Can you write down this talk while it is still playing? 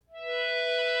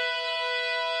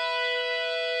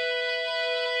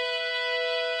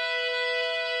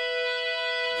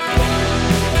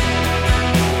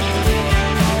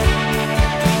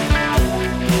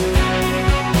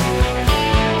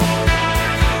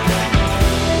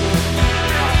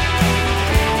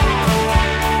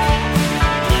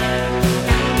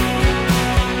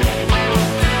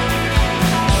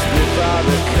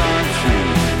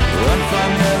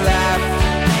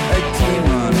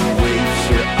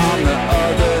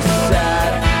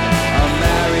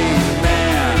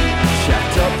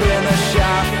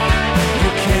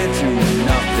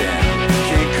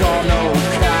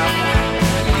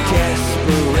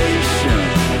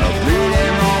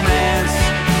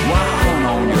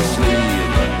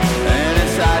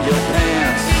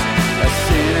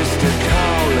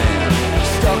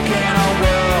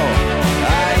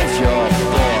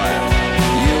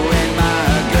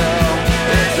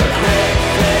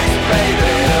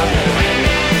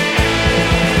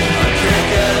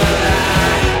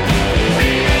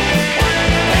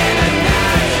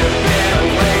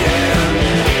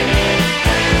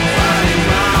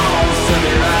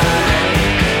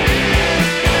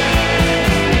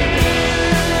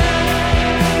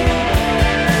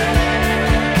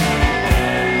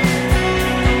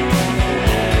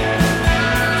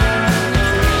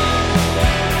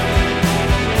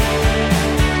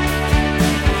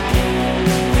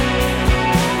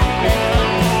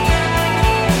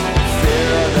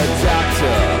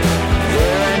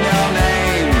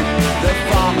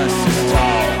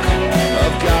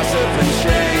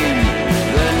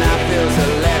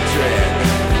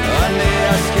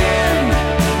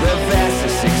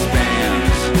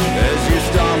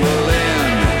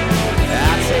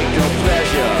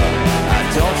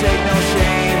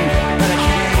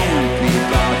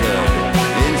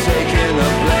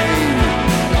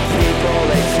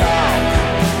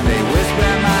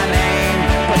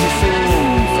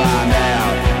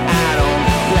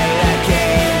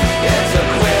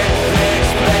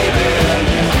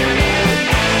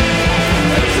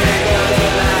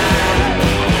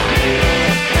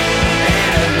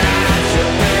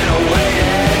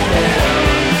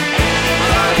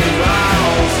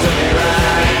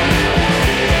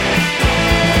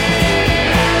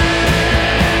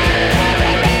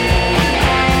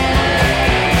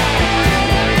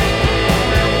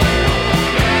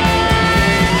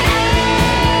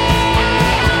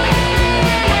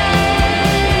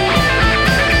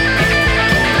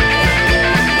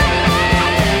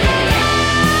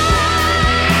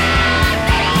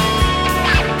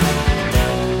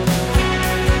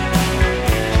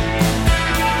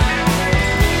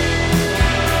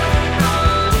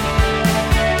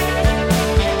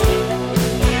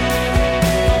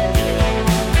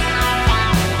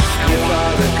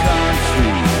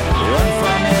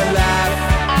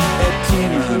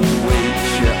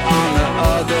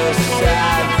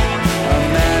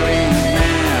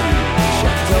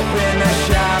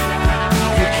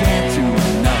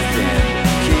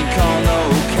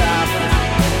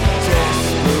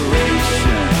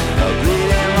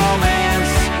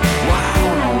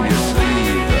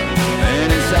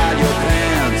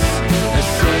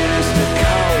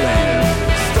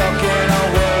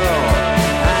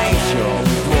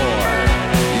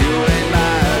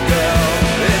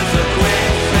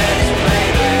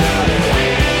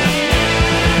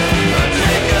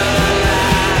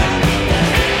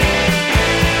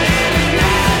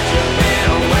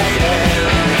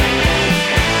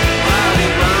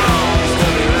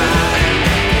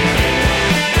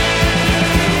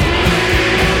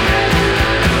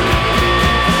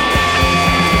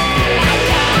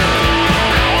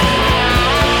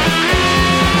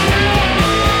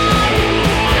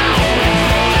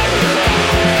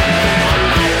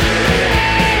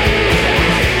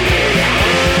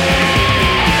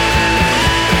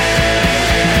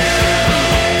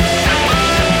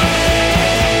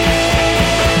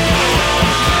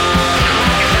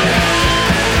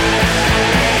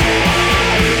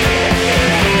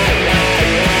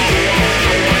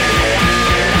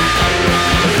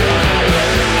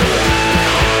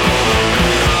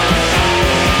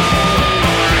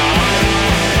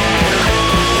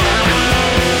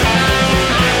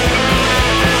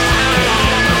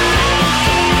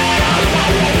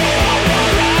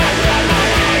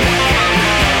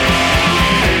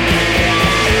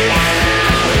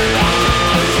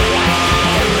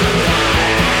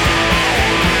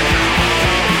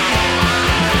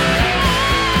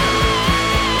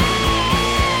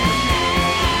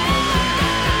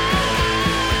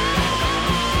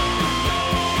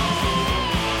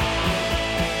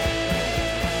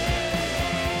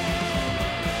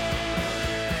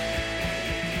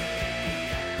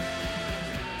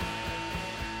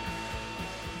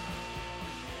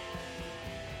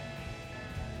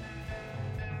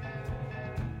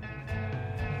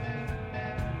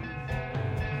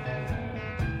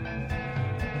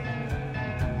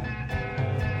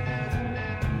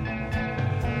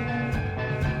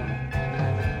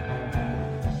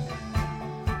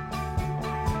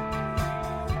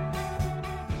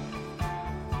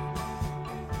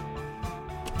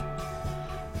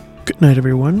Good night,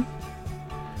 everyone.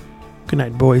 Good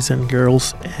night, boys and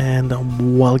girls, and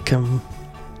welcome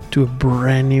to a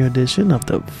brand new edition of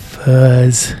the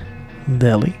Fuzz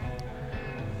Deli.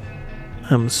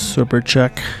 I'm Super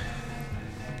Chuck,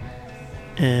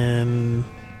 and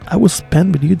I will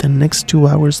spend with you the next 2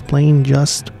 hours playing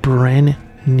just brand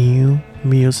new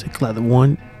music. Like the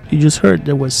one you just heard,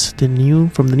 there was the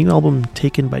new album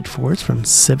Taken by Force from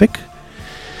Civic.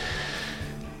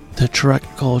 The track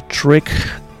called Trick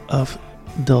of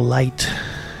the Light.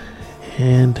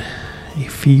 And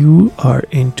if you are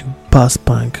into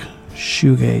post-punk,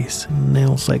 shoegaze,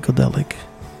 neo-psychedelic,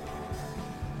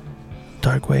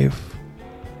 darkwave,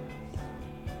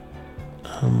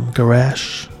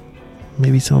 garage,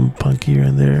 maybe some punk here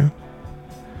and there,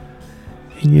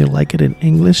 and you like it in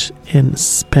English and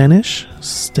Spanish,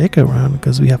 stick around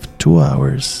because we have 2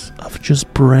 hours of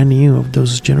just brand new of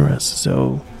those genres.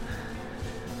 So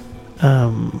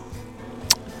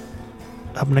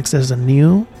up next there's a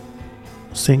new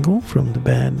single from the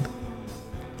band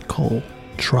called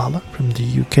Trala from the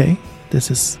UK. This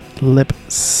is Lip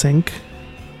Sync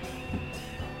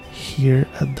here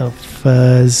at the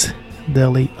Fuzz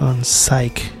Deli on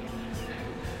Psych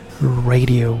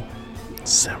Radio,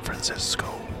 San Francisco.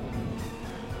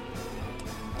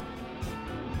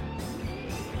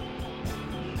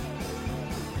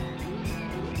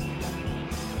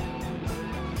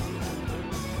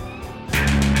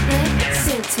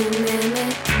 To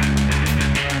mimic,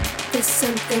 there's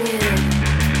something in it.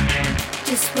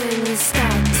 Just when you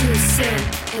start to sink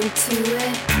into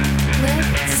it,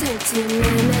 listen to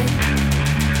mimic.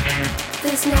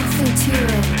 There's nothing to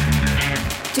it.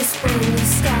 Just when you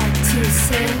start to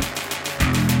sink,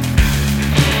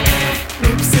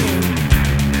 lip sync.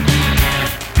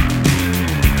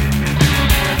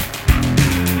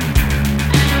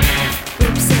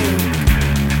 Lip sync.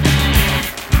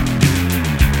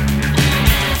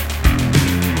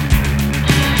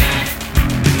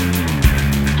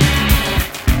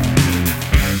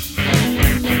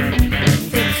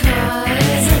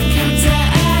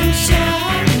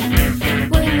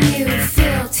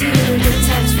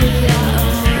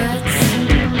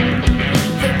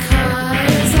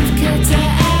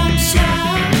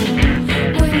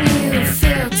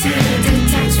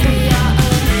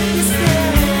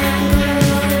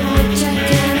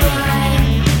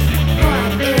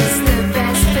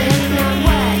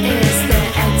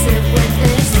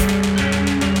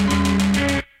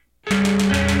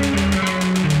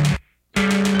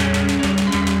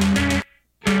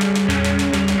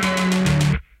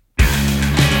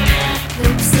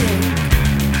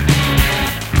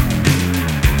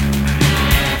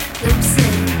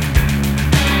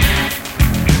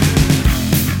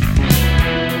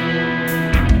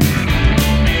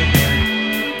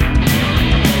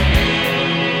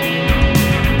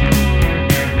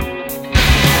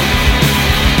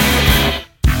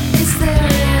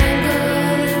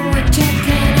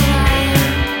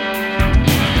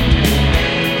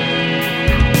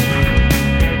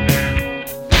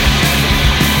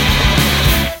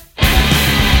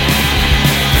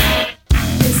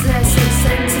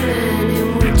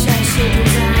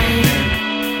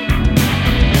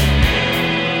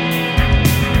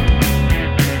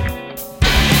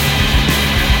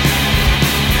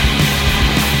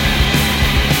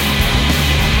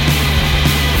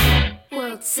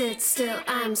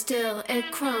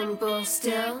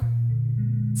 Still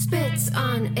spits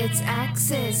on its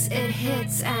axis, it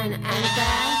hits and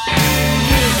back.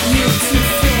 Hate you to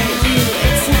fear you,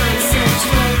 it's not such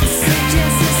words.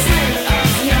 Just a slip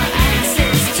of your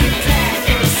axis to care,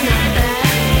 it's not that.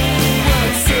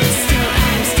 World sits still,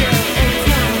 I'm still, it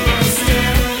crumbles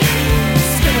still.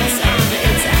 Spits on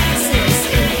its axis,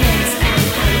 it hits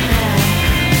and back.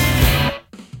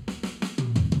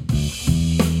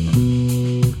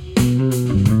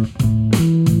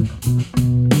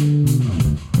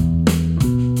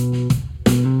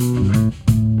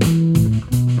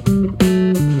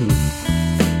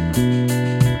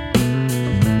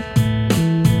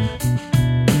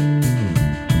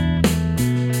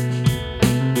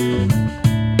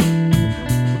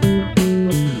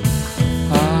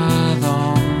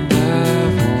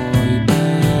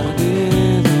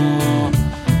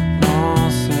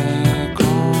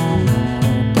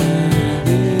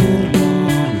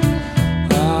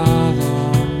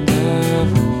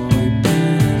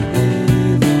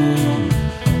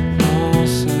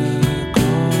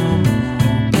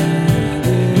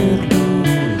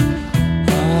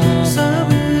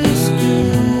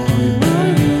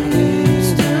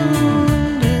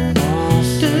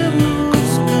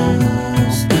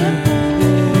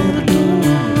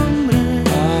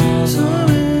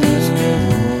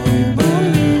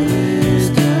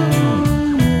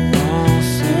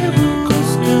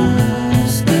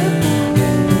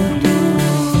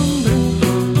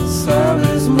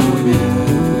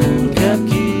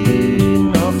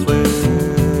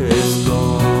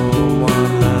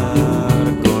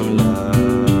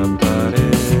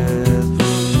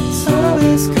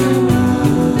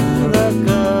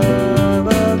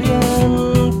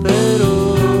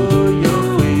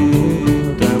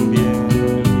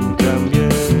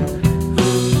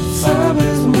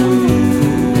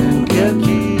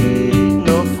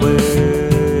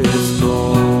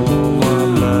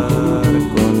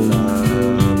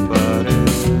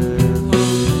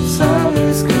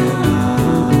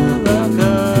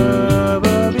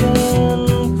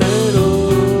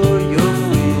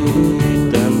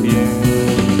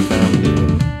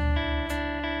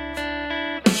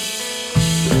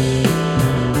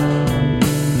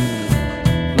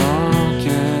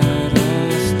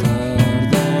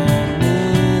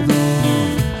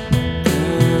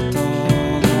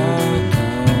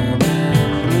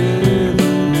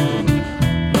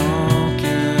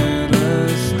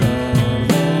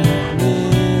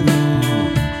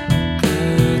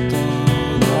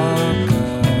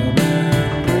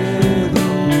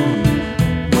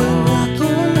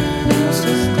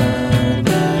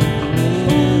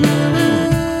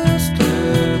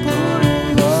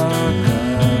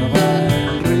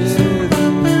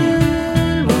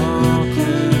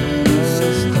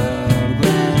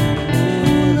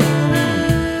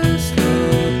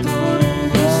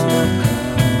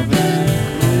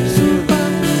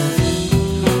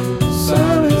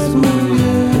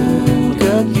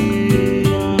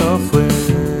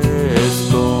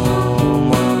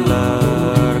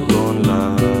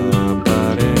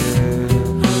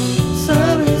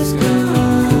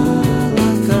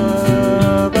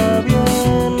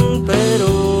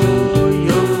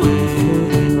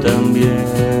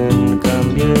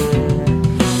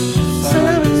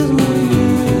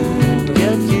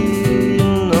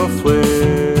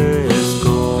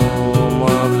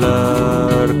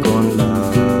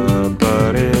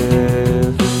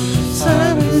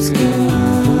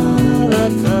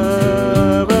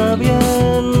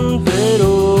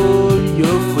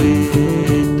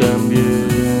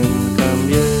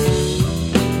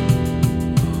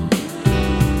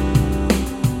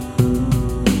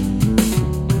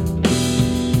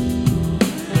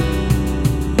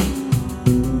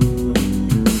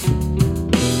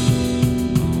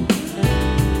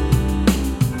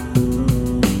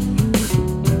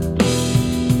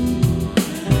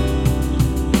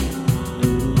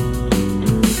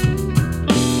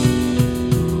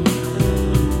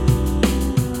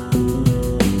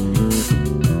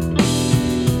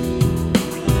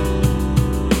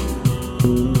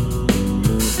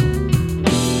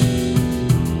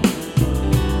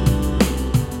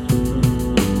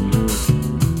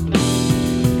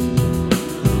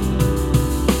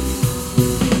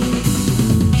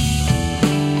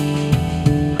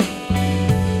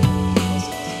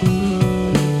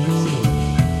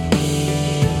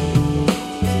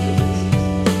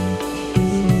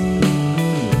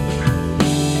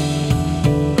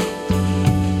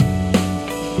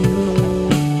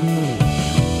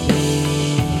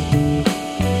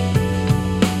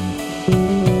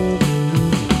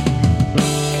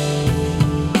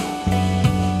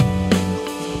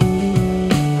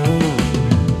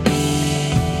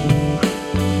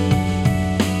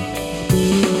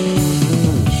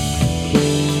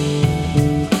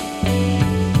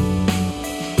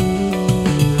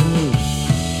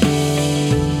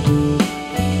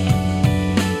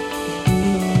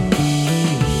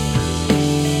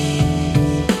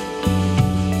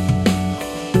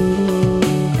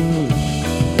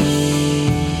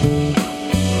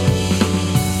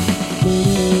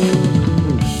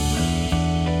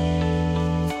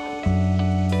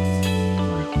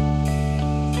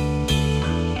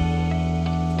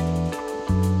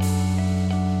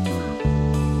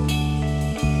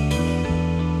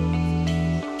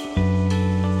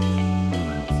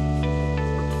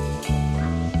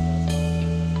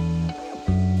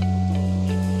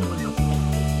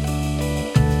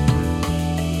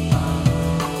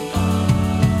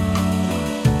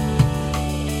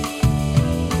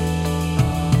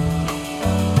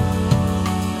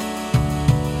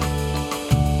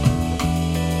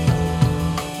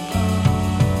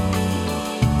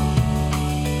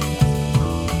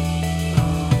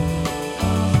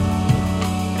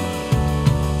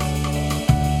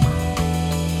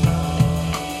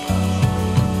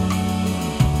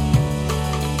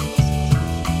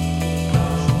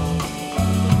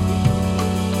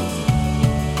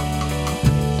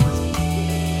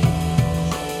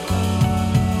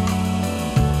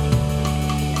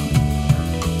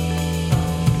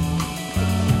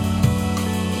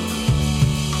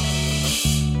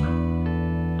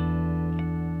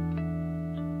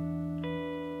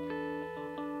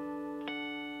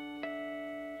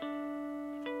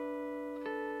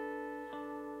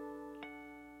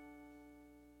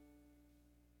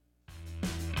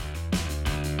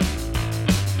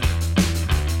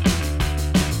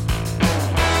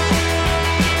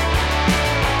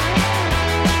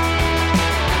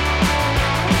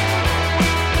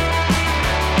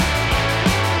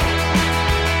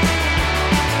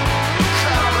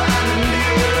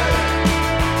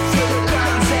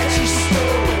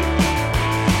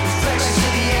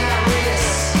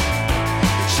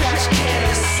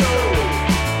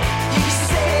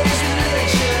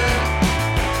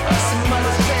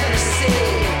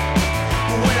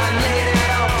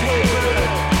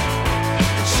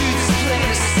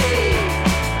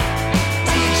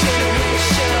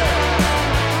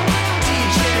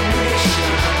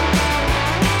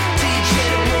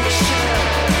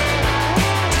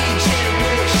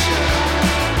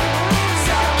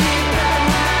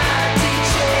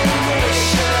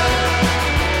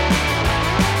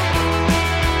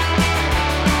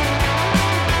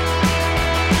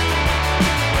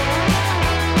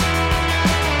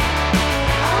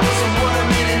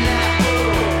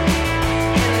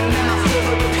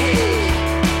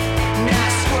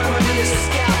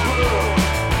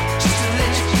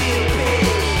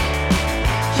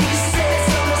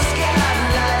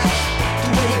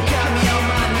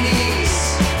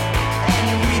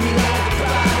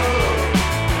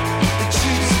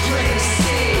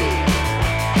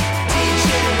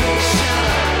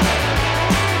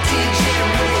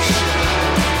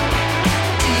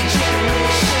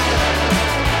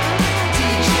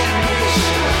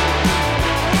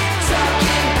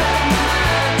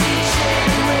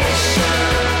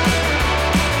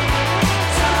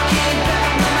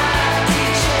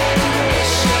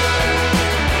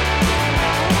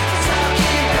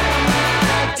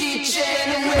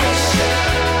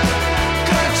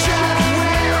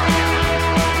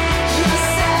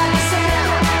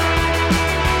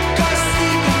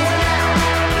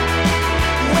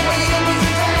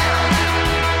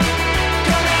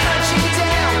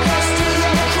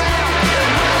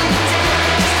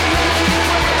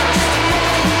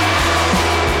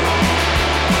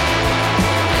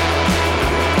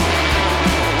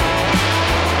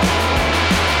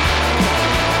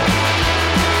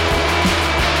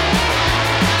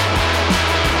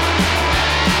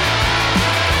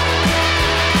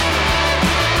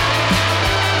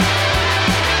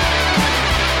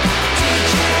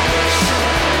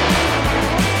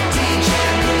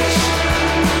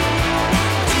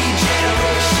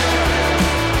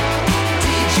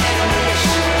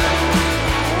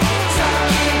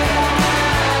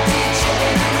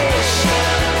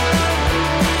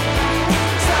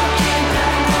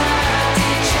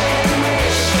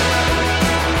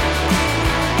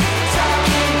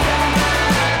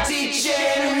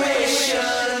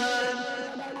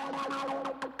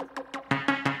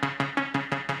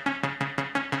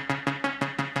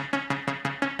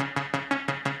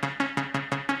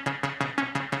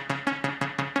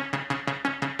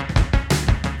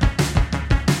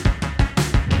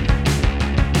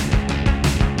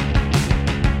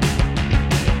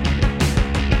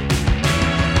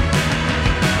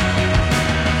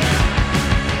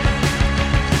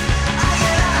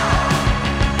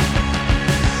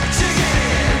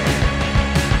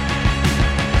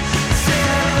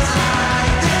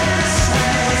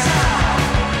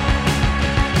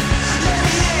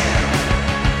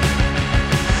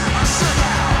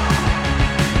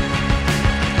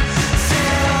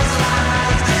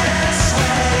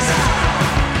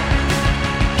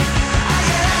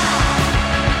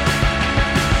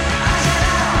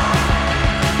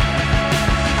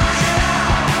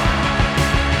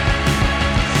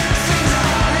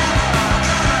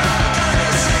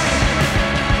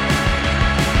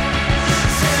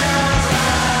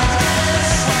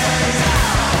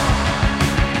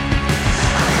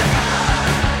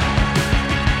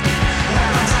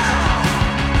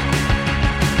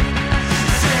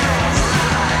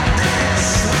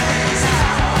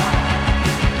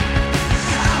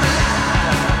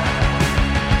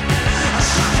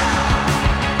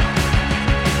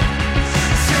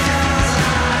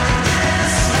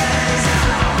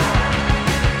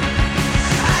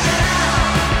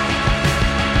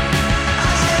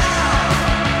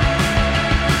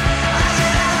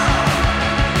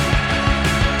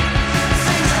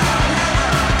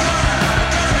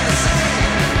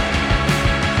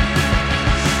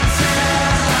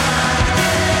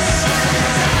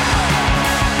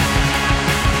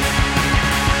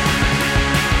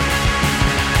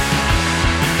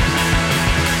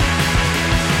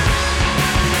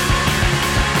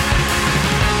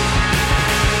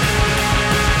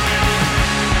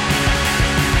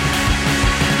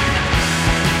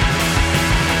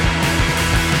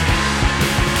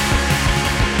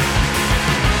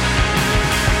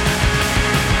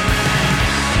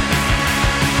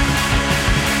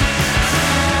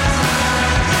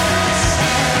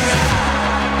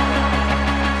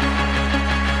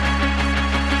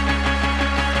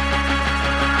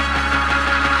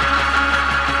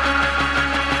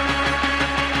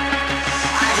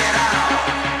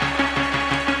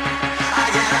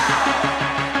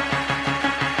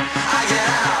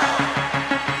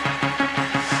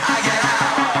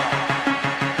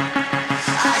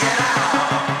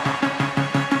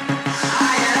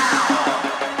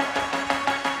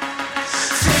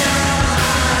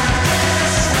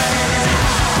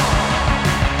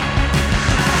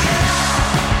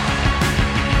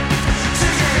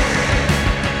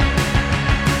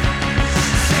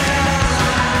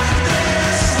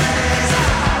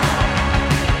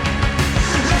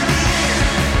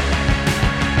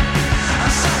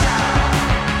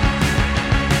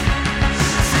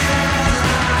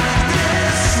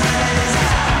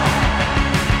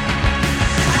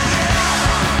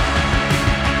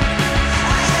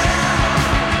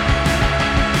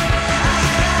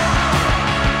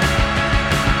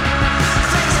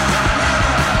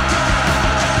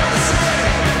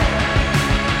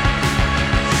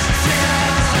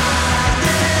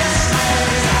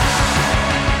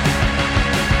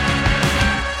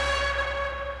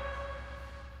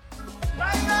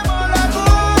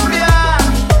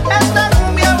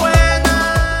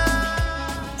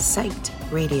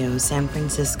 Radio San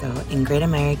Francisco and Great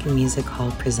American Music Hall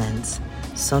presents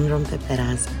Son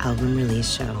Rompeperas album release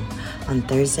show on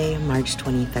Thursday, March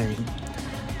 23rd.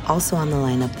 Also on the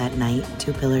lineup that night,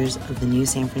 two pillars of the new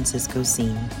San Francisco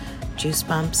scene, Juice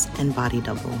Bumps and Body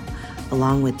Double,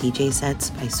 along with DJ sets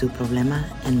by Su Problema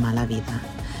and Mala Vida.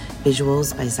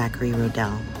 Visuals by Zachary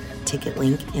Rodell. Ticket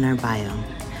link in our bio.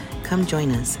 Come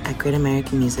join us at Great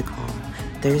American Music Hall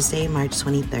Thursday, March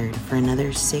 23rd for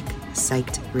another sick,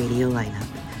 psyched radio lineup.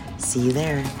 See you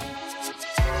there.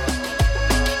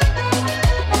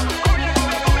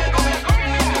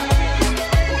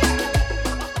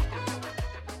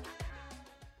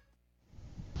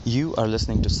 You are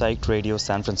listening to Psyched Radio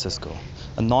San Francisco,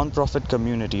 a non-profit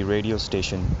community radio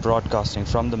station broadcasting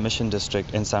from the Mission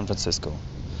District in San Francisco.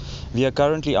 We are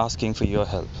currently asking for your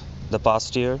help. The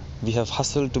past year, we have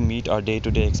hustled to meet our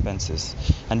day-to-day expenses,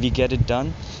 and we get it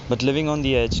done, but living on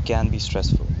the edge can be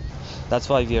stressful. That's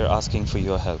why we are asking for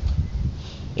your help.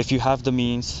 If you have the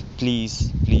means, please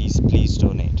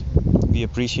donate. We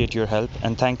appreciate your help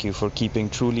and thank you for keeping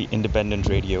truly independent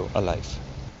radio alive.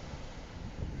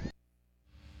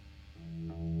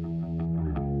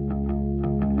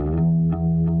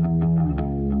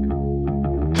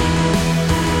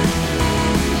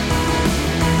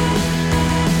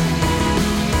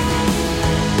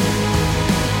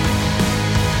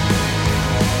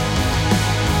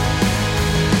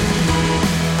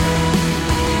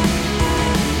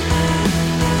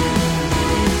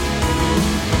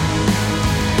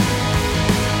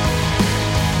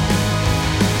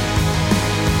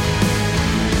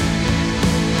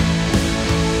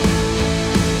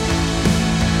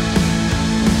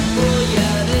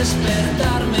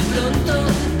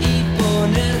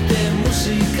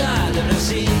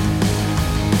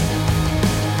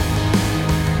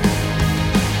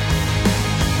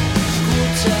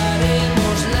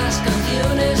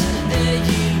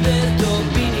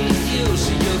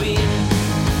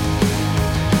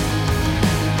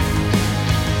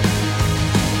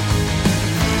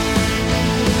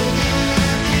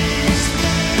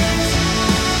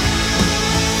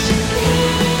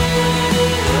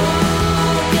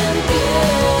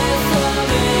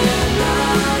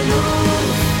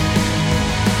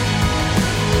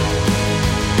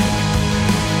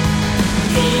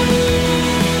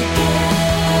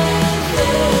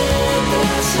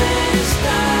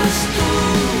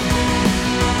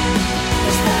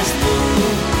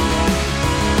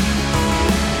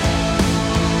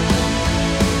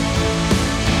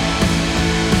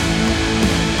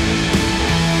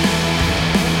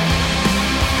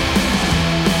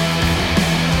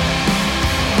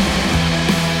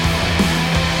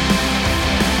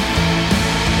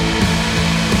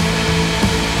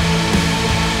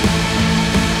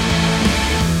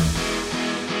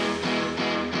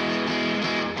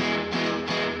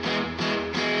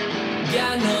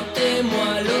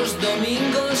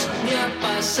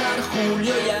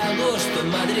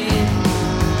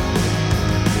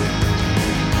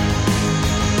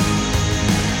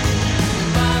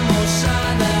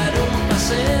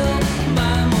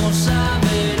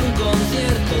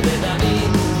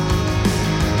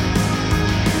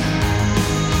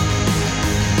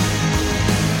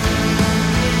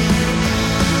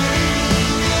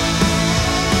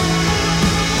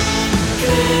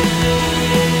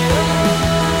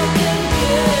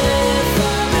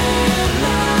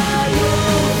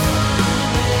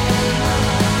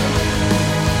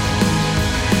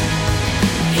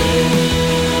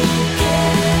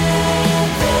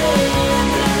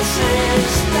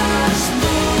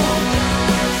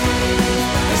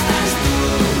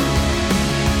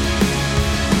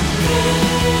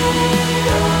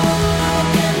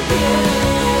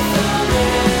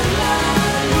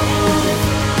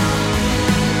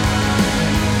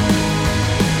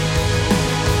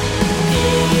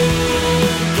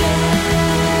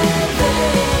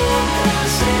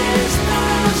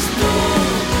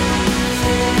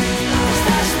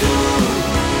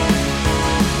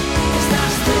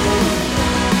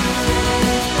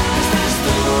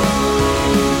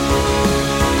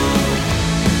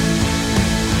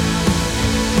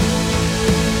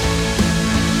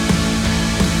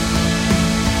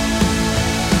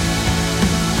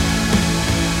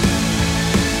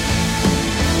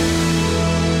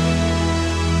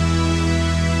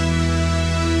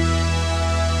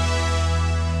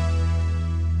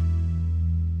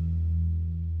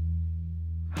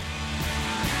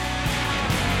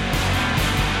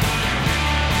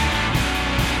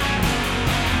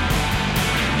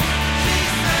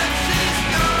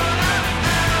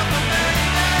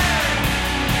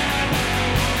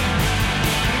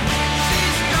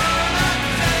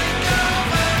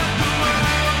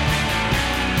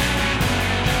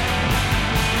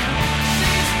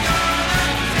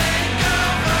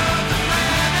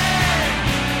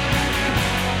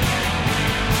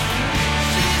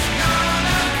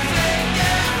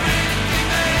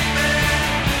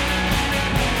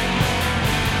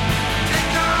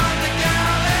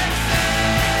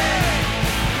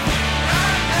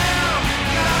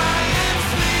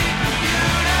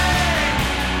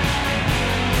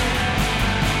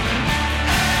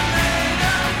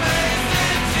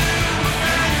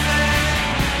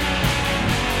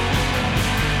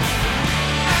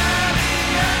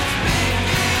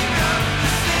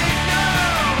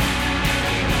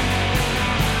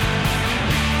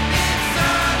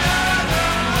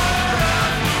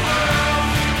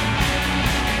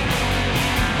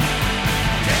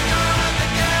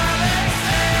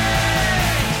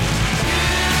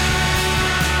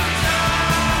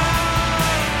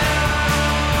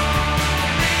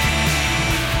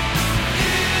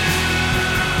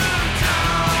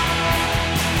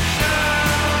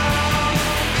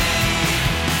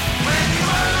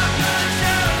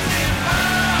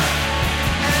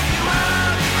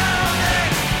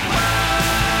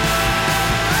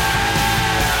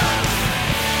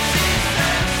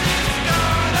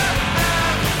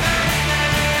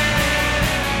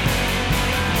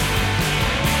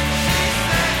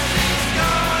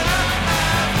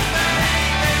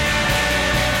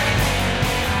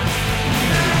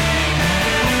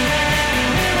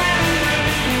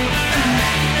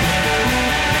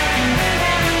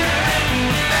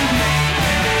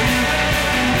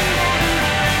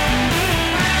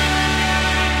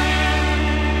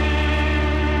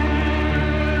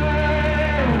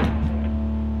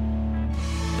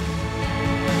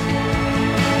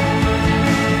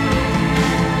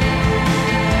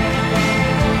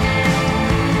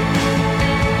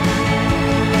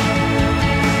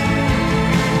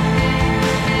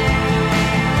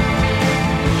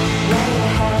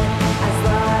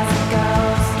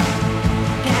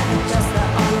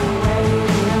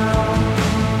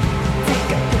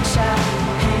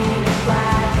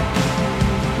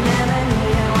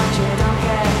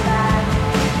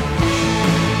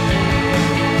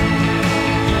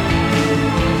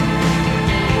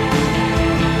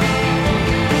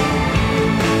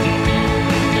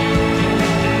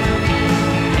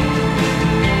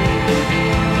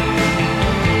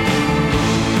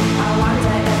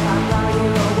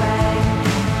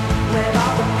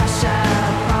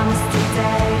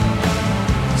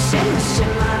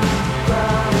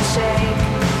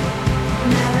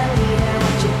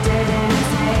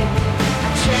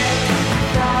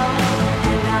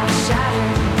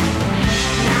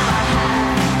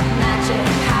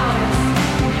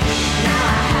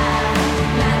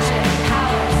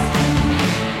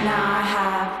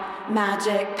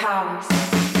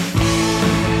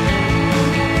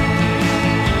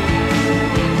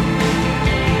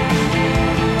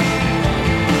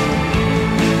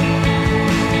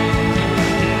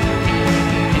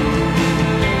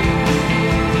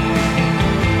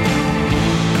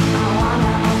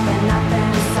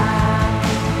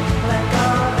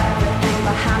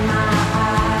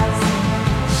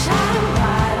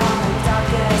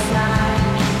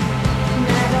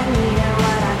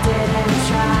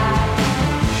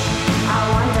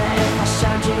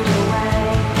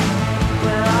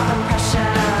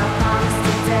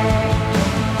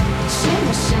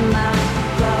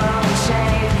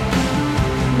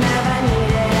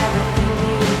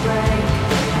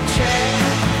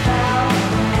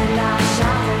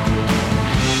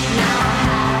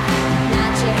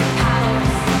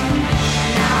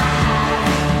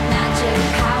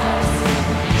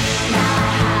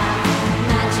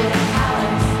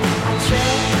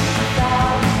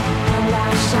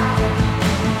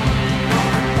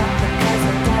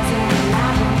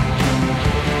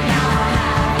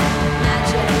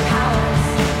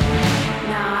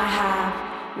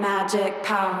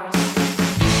 powers.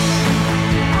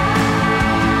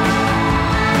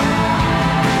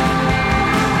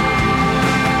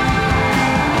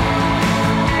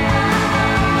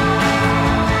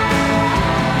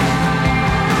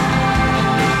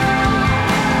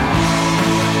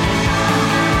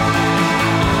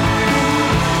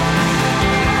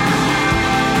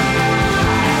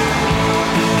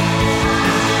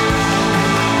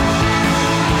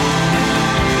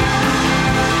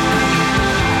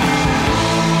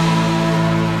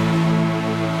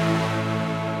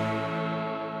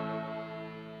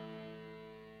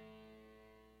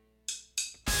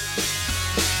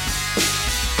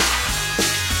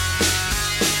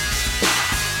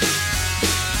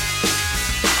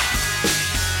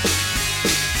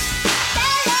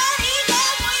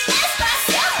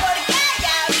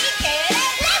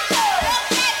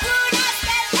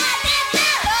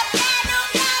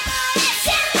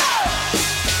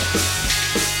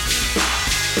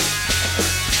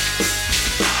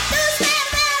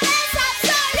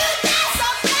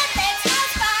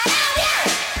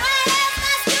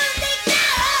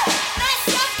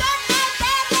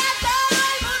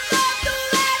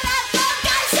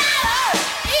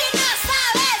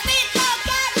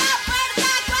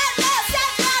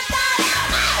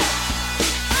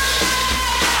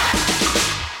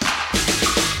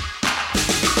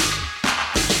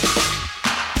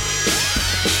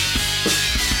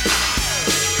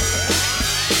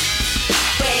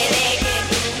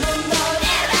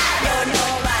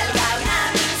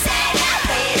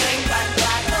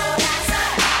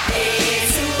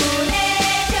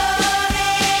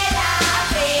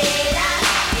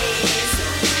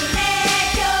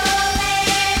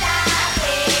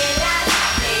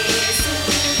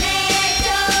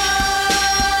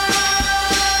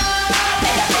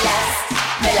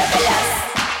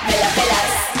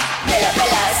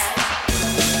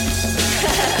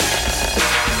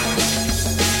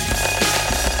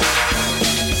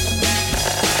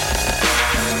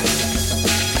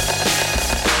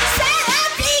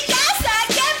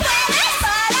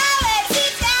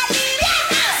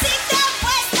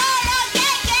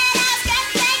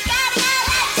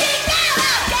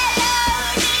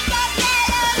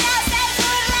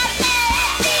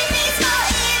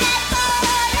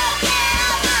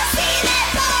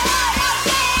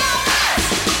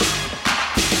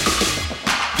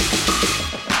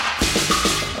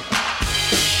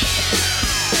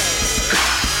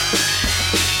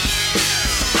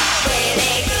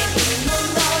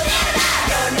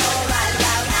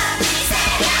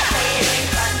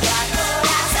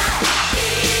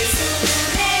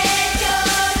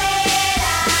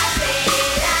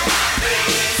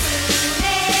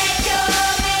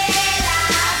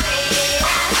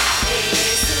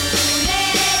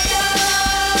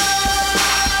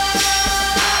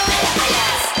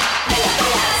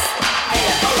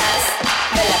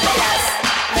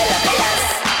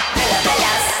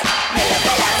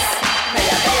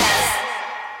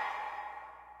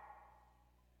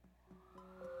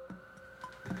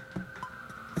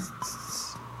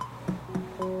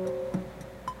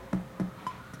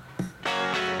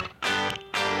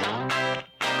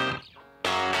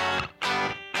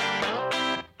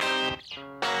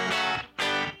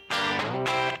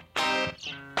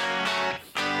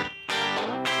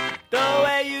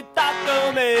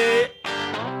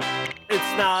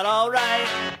 It's not alright.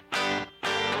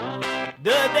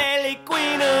 The Daily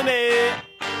Queen of me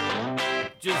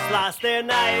just lost their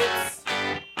nights.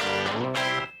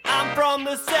 I'm from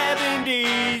the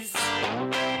 70s,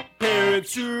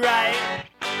 parents who write.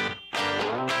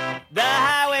 The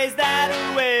highways that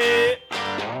way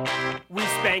we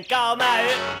spank all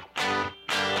night.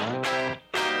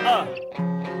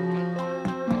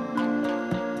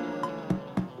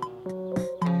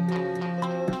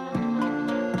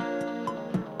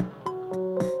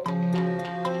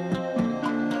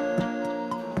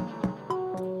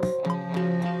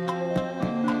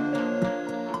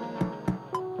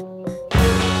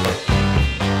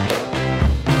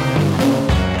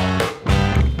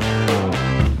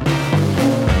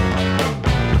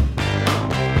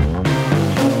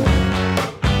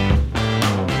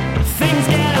 Things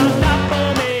get unstoppable.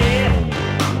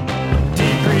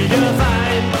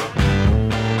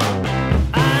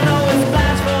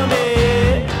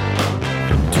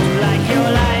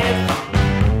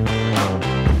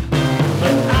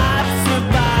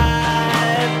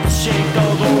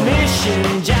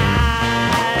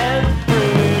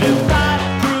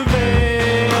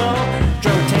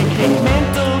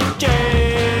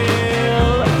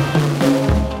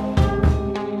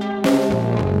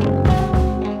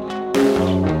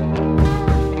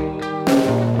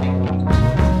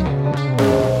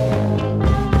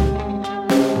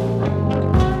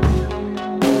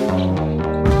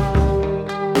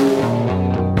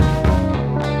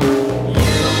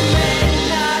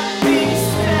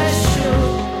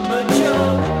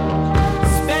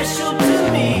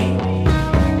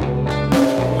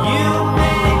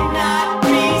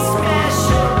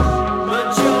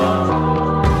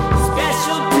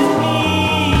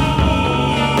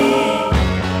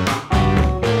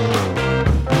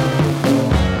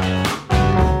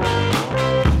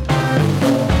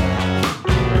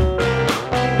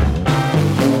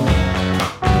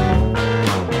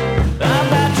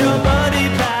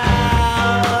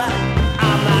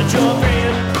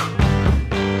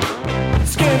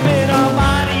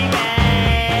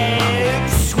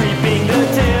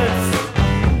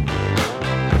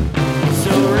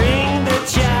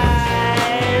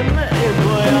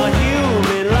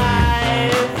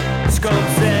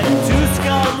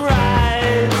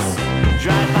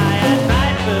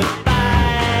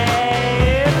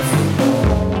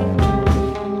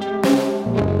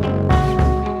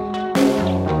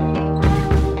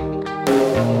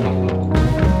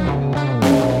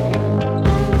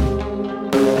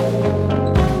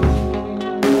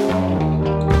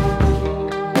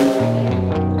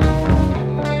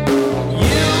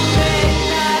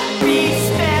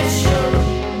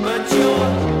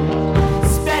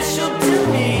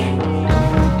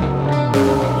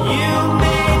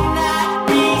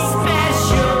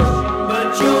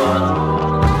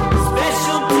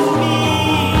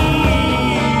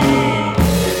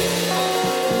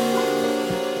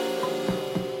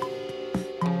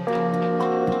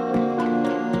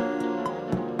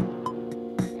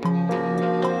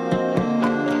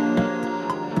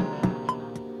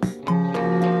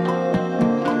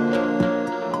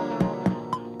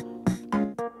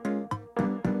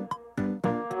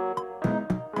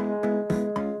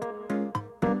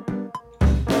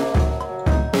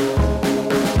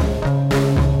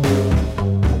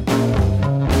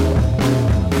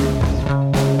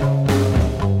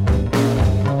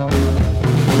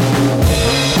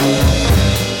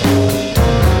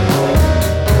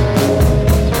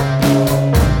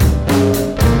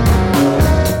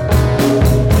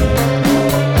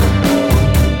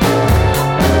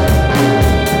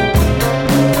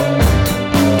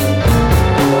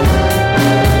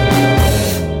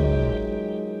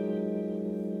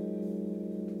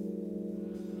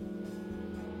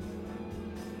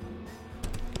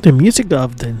 The music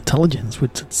of the intelligence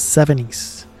with the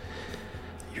 70s.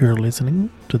 You're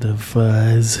listening to the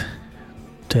Fuzz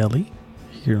Deli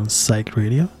here on Psych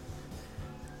Radio.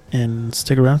 And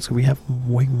stick around, so we have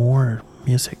way more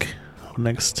music. Up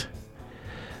next,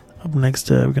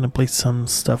 we're gonna play some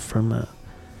stuff from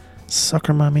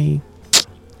Soccer Mommy,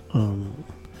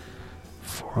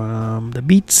 from The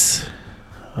Beats,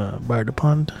 Bar the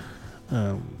Pond,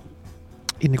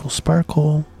 Inigo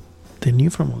Sparkle. The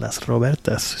new from Las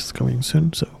Robertas is coming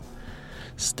soon, so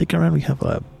stick around. We have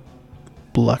a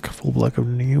full block of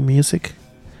new music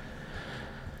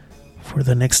for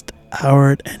the next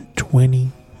hour and 20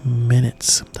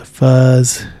 minutes. The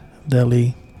Fuzz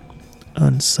Deli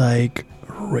on Psych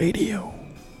Radio.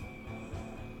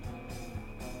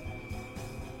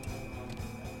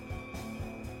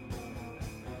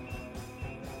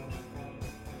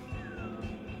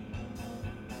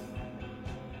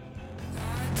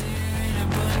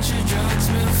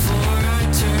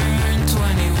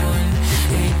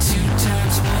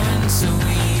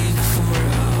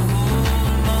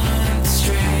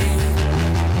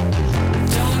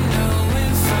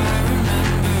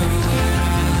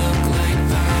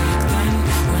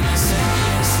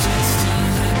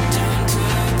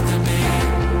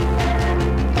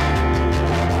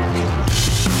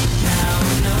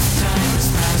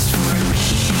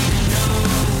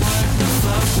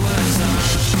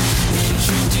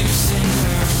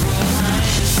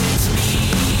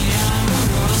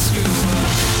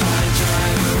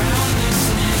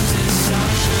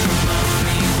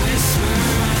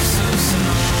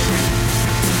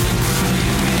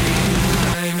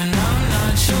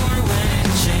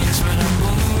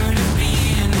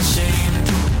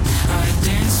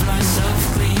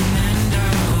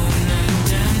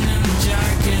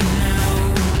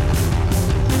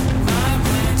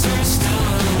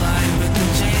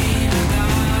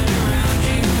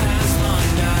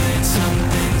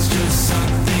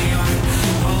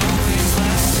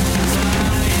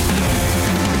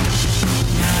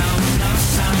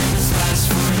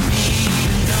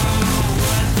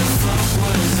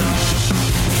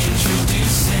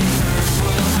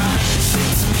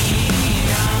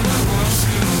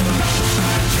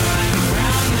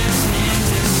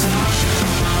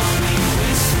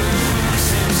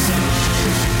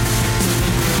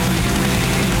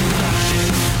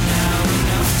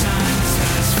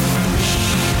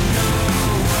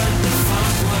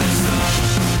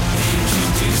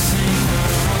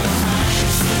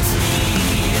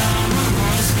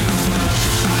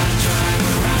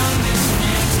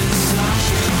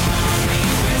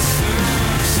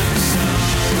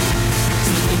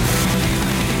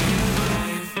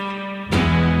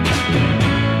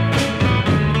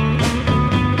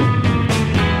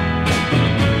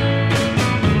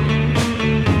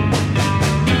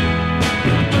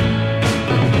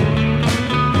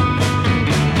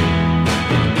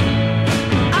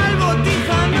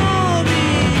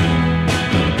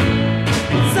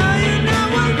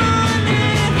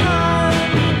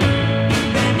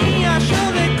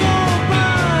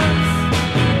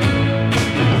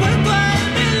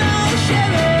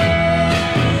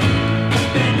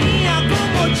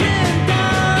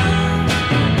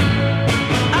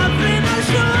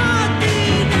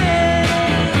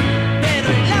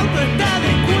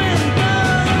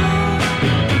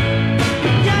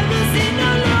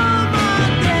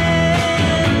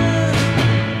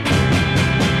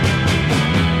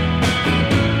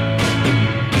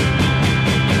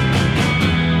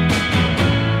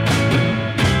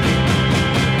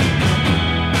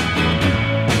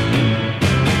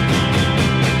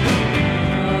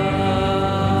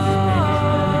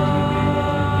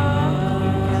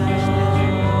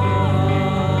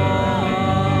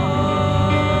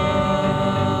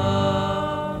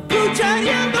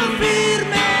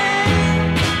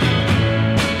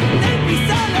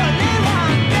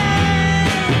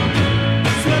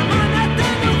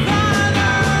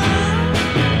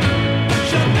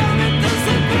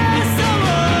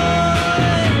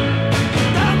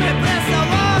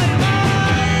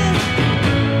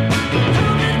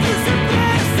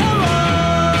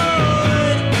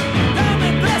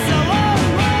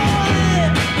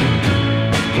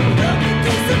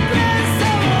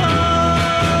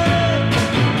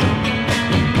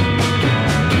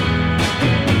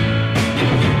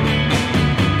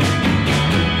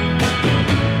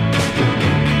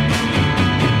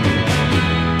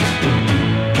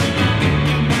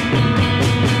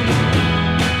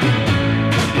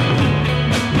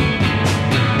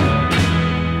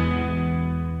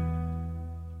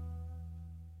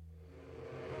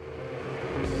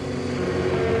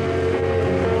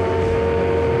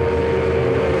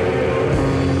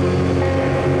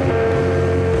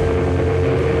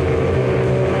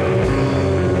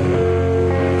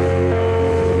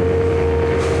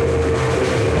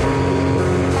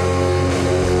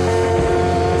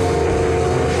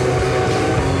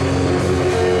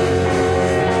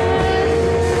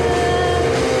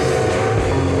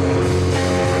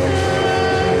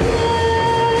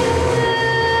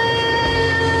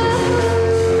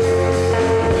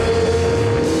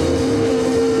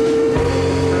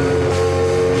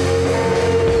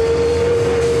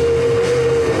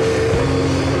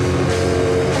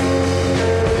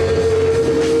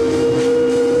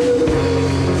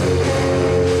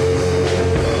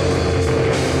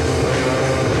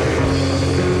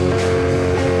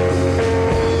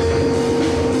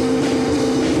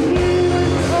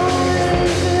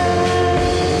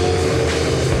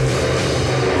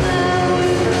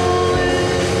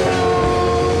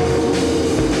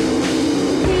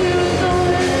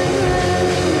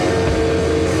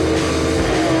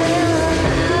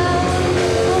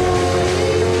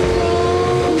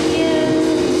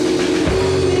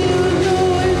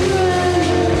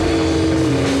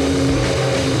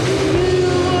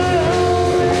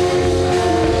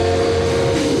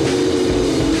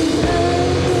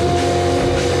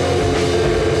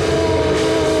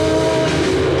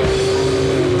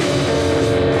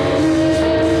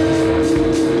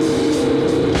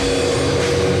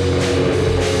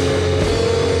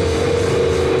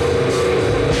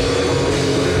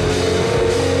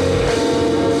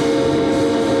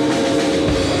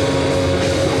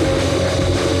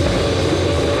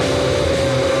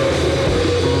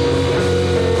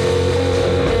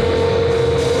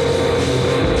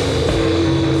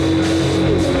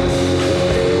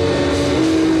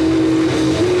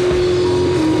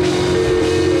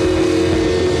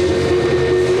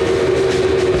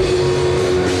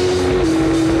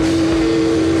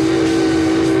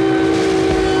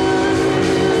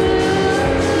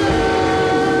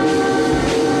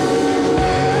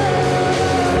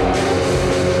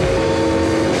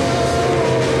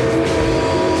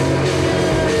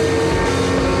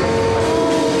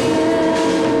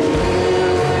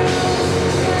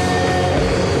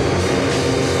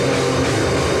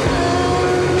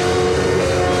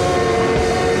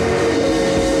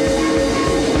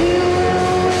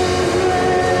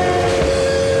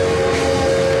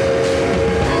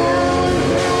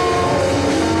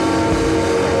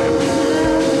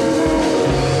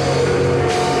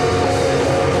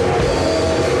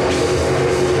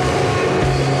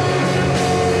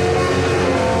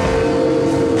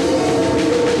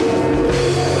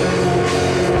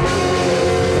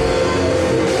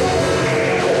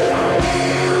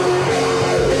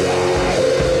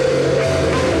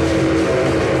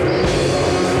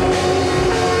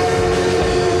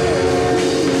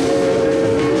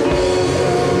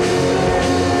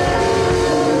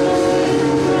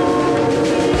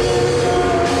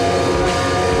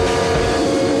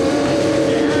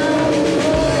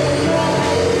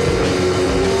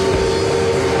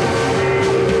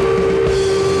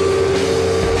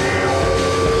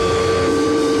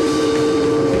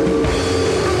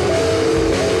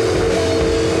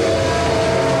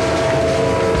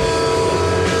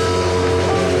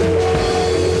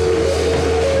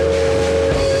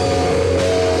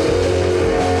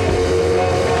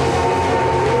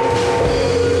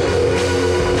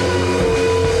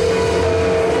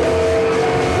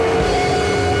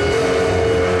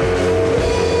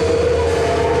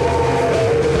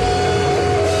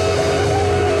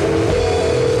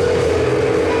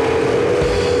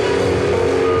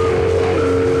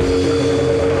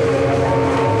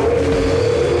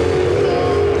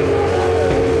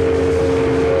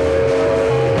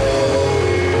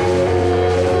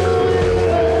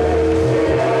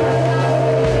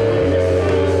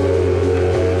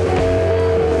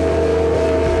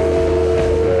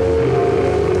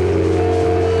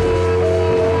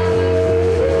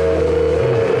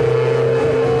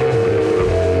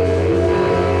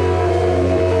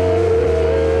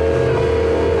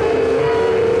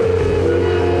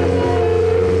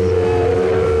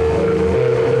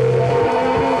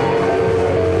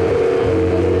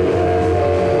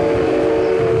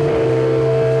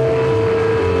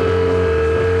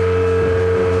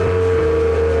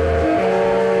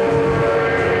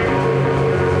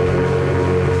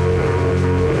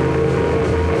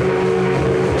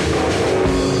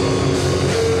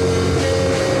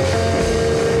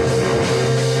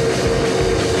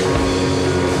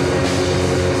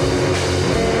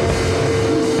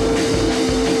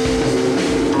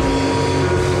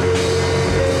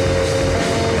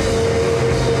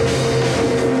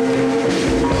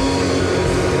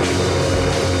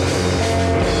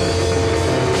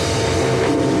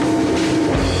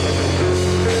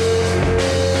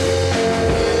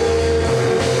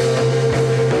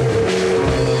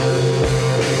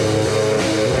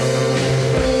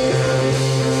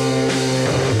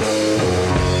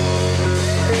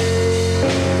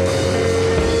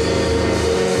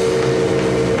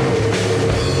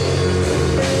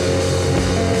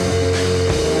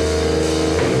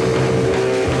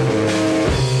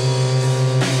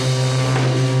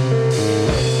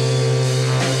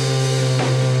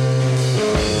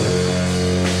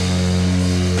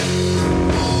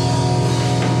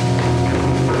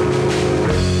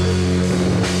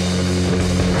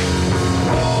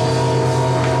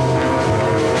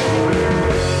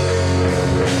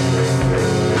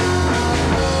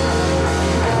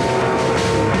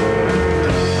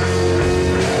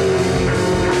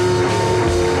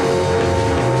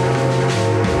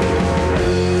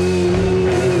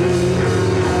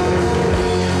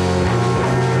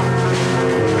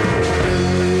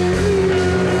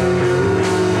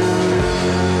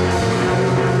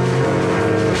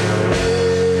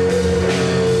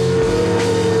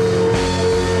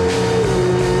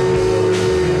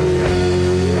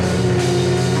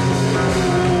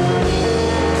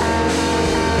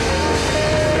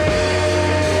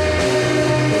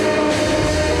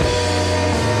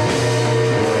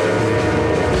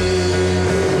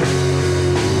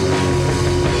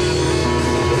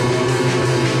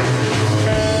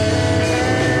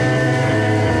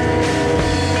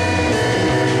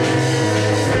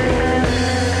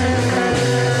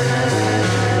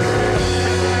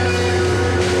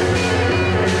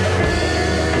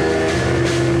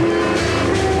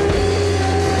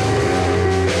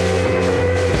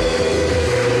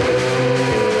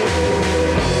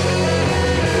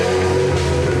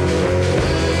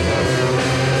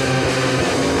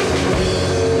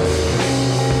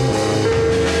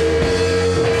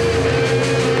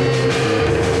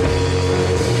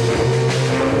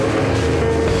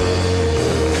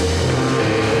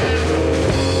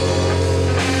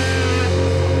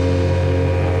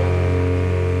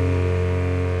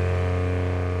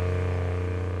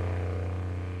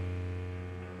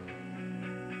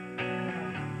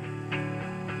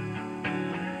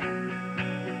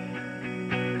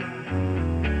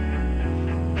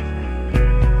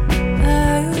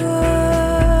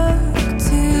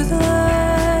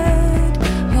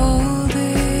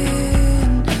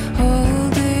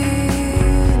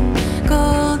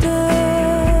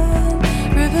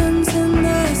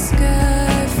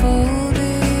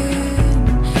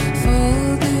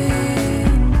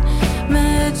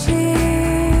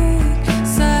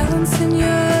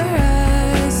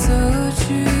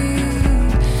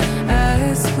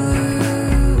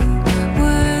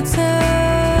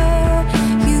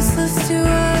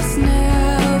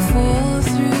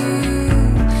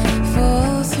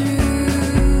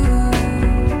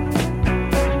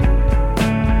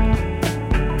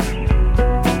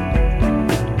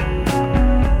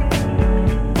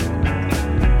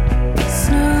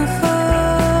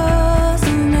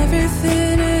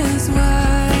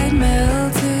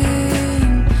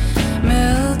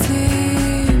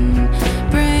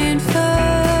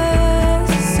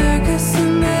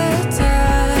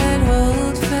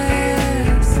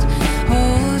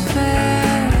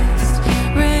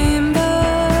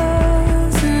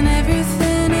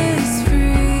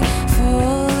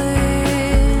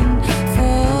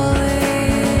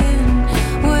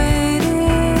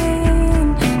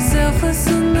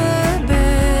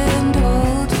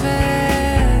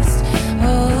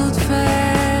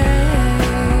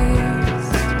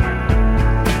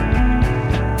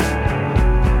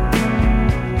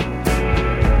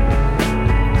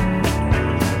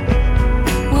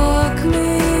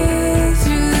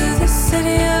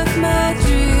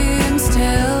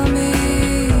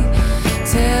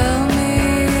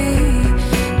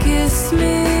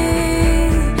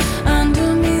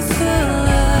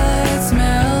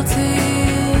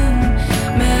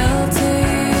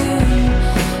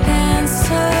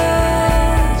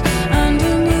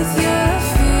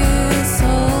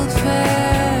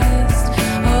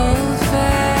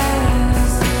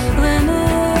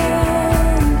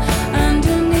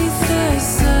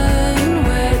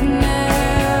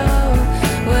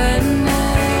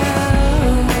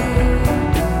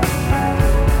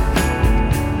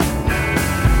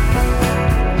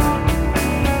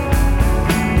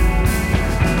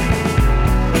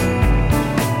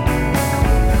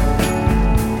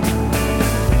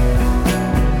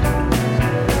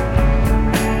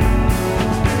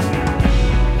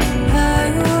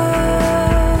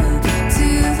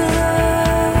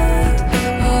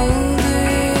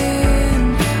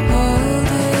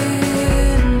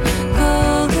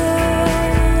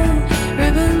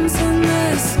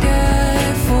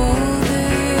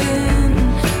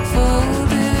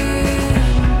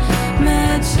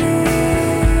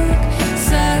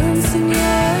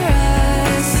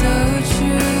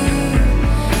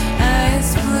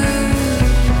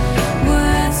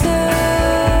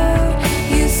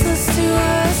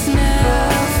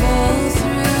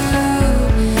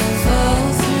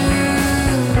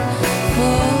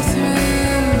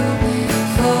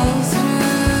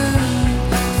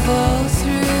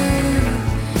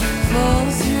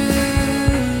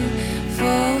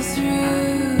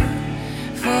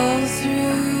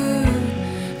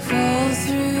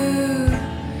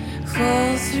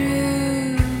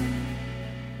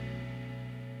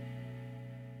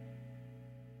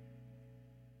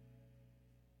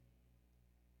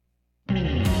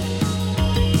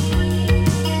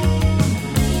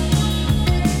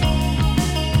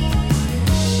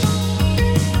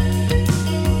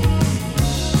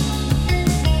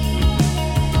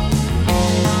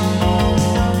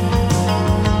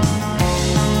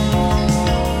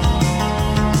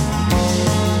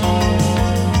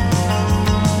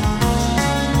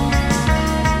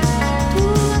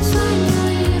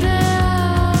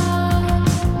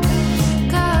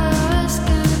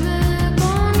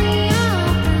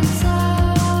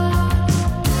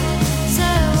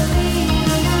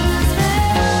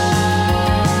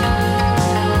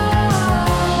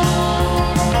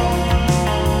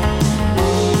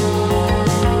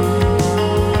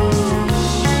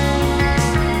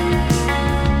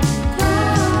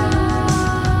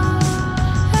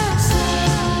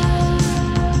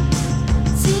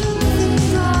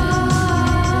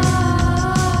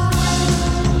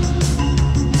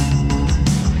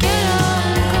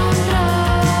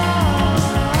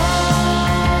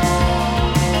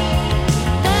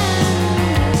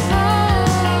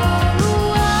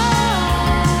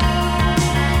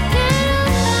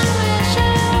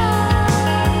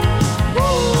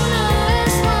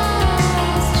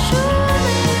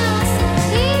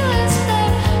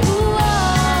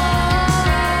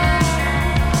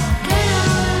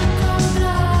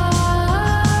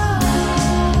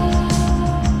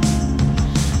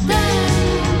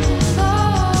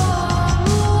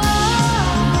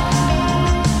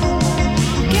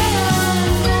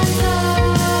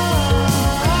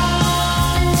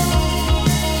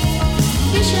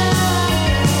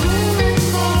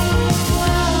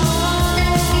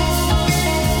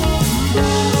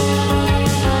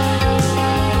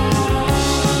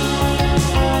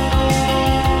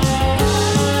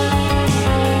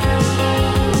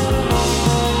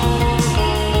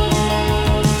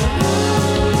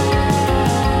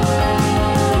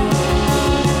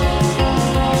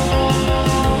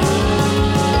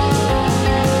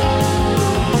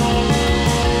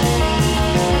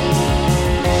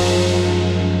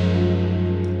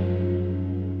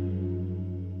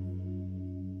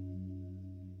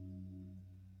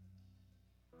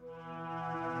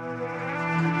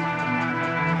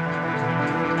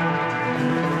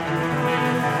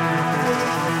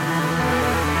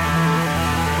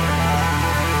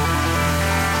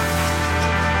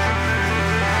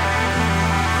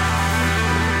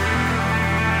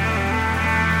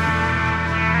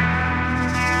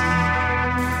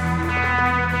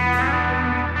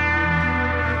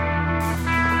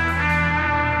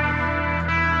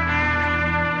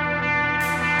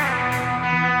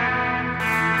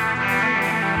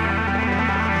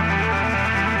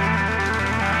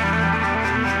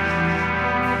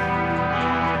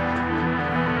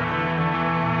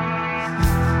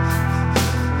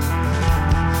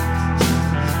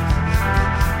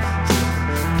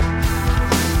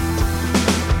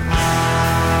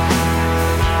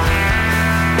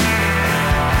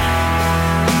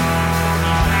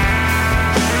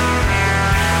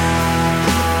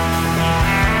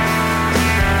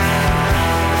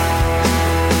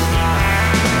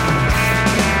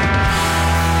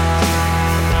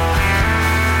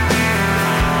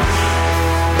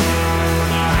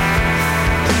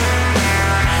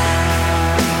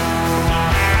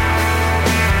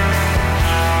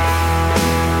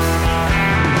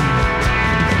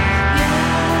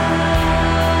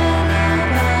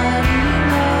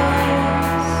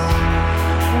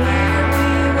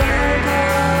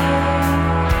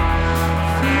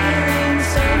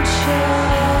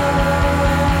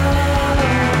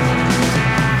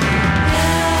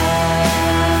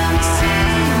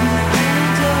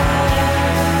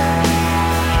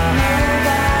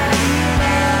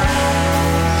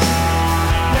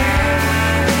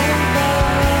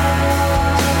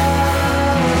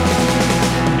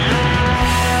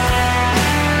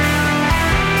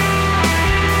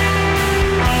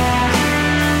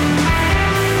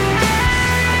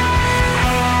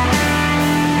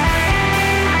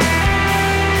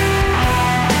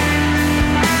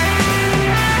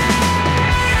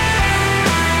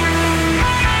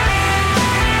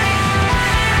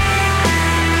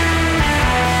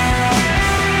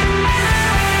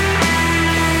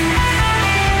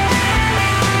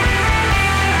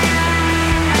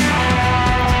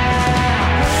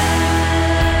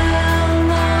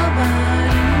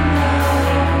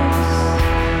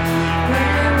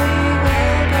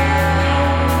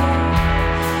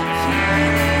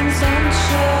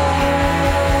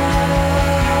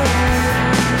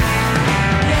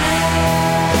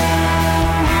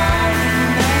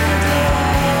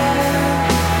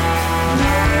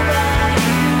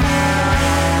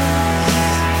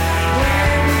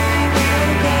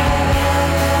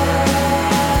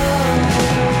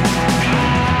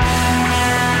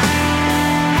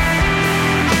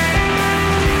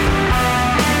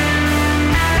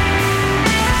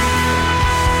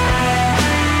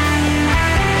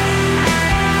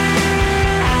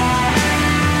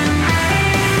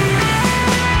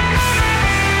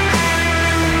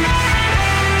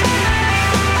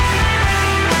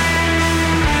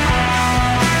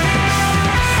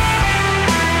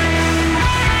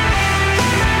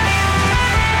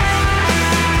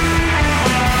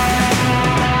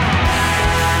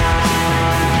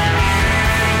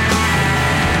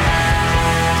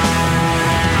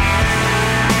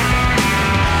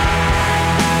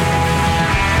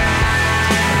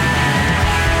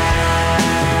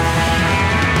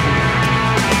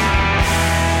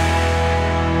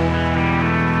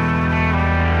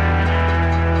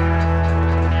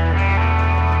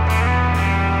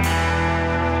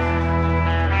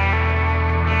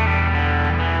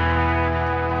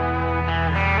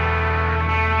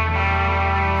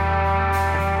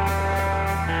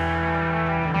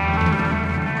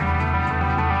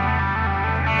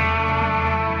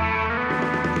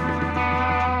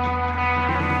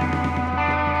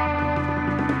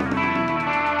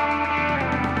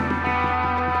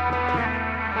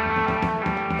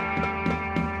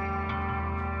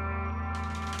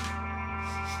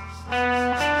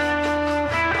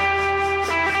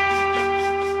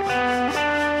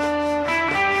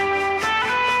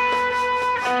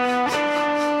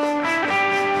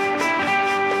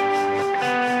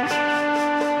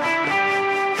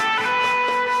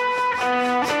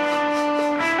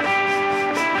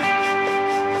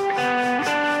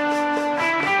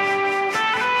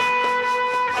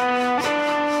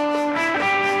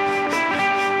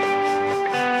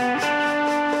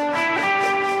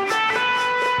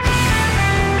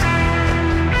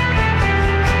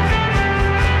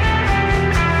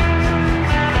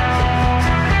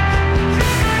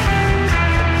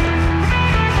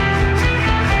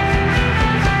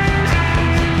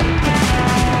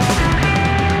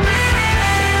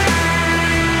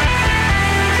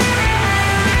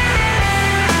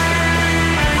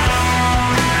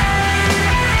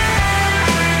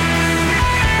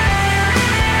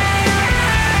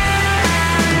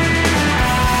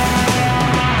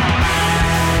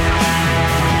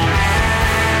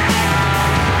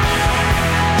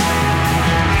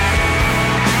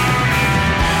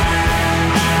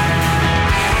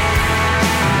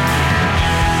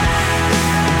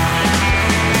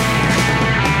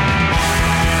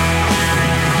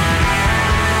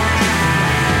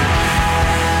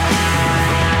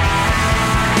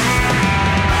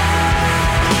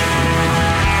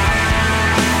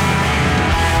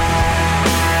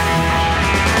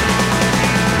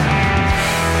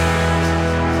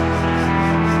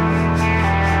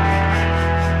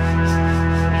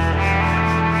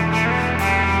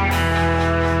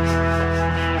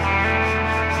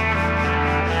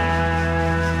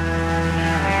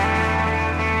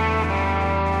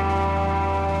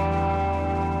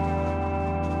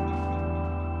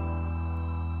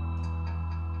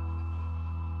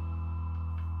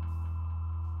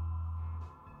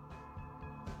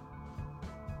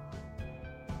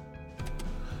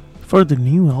 For the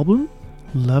new album,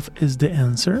 Love is the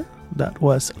Answer, that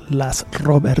was Las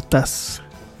Robertas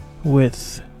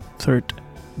with Third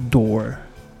Door.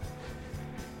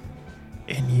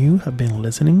 And you have been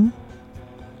listening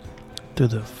to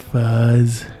the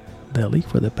Fuzz Deli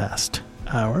for the past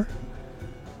hour.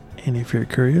 And if you're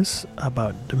curious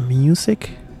about the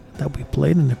music that we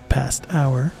played in the past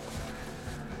hour,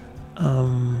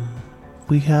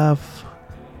 we have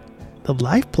the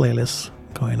live playlist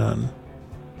going on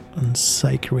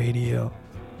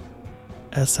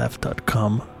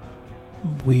psychradiosf.com.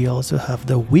 We also have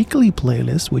the weekly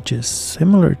playlist, which is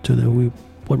similar to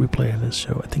what we play in this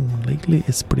show. I think lately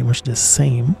it's pretty much the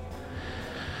same.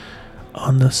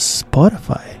 On the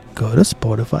Spotify, go to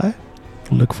Spotify,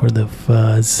 look for the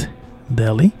Fuzz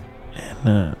Deli,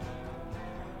 and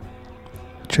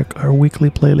check our weekly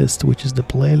playlist, which is the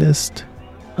playlist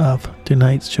of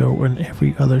tonight's show and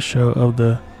every other show of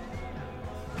the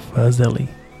Fuzz Deli.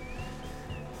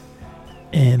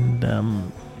 And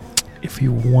if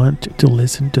you want to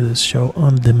listen to this show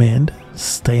on demand,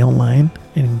 stay online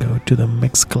and go to the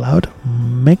Mixcloud,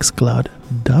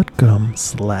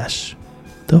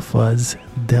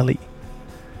 mixcloud.com/thefuzzdeli.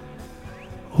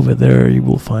 Over there you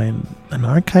will find an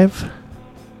archive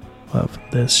of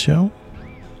this show.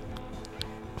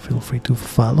 Feel free to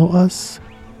follow us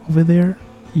over there.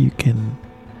 You can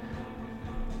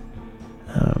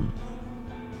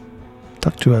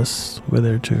talk to us over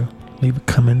there too. Leave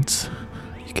comments.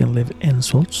 You can leave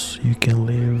insults. You can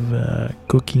leave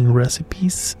cooking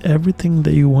recipes. Everything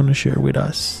that you want to share with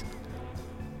us.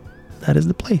 That is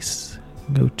the place.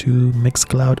 Go to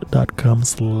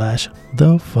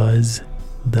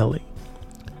mixcloud.com/thefuzzdeli.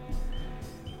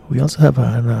 We also have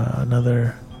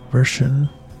another version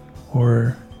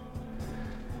or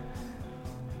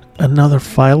another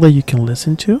file that you can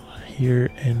listen to here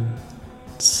in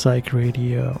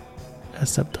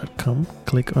psychradiosf.com.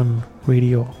 Click on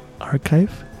Radio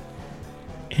Archive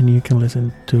and you can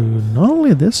listen to not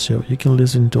only this show, you can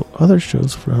listen to other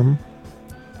shows from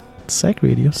Psych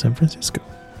Radio San Francisco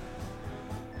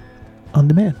on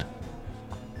demand.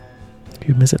 If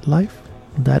you miss it live,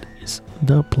 that is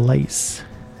the place.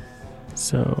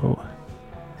 So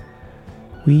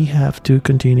we have to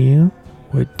continue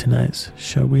with tonight's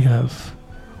show. We have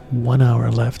 1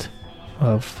 hour left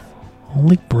of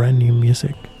only brand new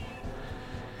music.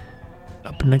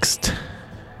 Up next,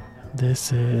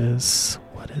 this is,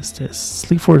 what is this?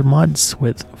 Sleaford Mods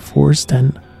with Force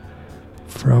 10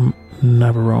 from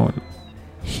Navarone.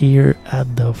 Here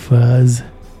at the Fuzz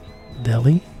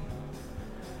Deli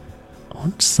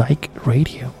on Psych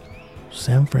Radio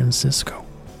San Francisco.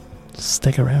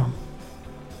 Stick around.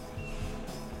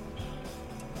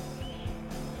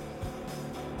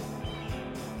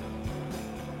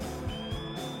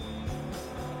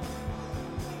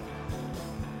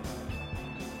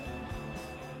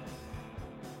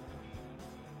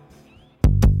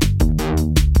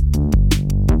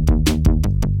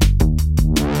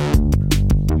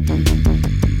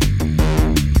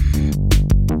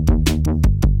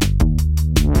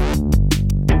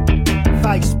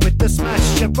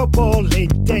 A ball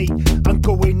indeed. I'm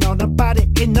going on about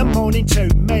it in the morning to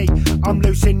me. I'm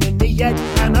losing in the head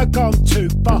and I've gone too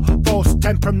far. Force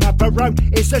 10 from Navarone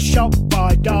is a shot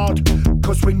by Dodd,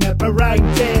 cause we never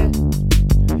aimed it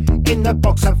in the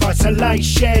box of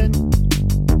isolation.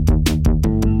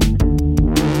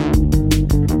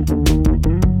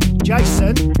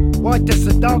 Jason, why does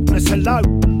the darkness elope?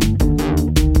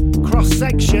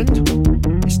 Cross-sectioned,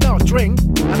 it's not a drink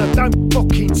and I don't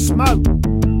fucking smoke.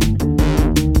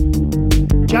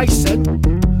 Jason,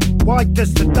 why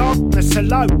does the darkness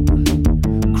elope?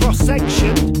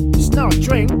 Cross-sectioned, it's not a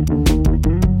drink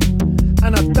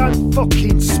and I don't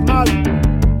fucking smoke.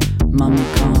 Mum, you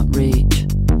can't reach,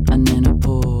 and then a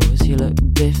pause. You look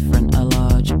different, a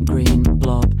large green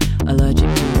blob.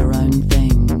 Allergic to your own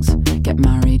things. Get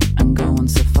married and go on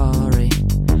safari.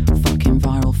 Fucking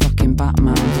viral, fucking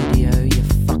Batman video, you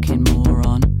fucking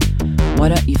moron. Why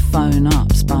don't you phone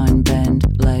up, spine bend,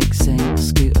 leg sink,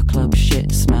 scooter club shit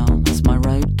smell. That's my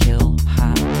roadkill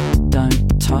hat,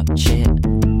 don't touch it.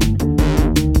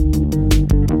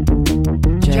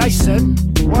 Jason,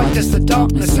 why does the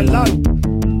darkness elope?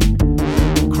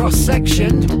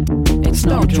 Cross-sectioned, it's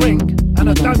not a drink and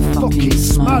I don't fucking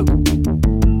smoke.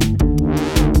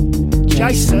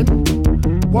 Jason,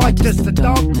 why does the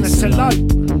darkness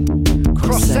elope?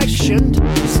 Cross-sectioned,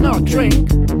 it's not a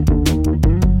drink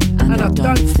and I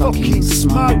don't fucking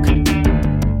smoke.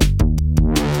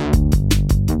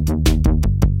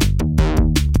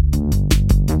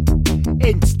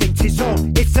 Instinct is all,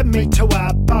 it's a meat to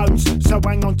our bones. So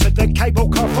hang on to the cable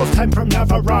car. Force 10 from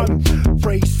Navarone.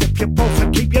 Free sip your pulse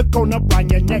and keep your gun around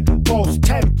your neck. Force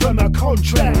 10 from a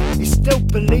contract. He still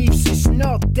believes it's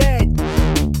not dead,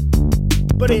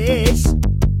 but it is.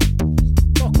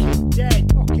 Fucking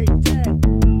dead, fucking dead.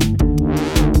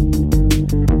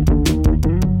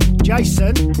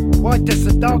 Jason, why does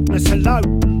the darkness hello?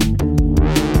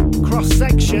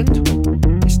 Cross-sectioned,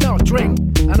 it's not a drink,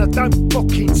 and I don't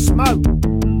fucking smoke.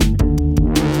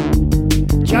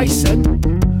 Jason,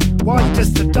 why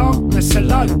does the darkness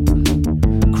hello?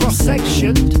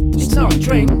 Cross-sectioned, it's not a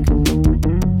drink,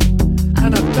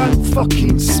 and I don't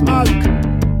fucking smoke.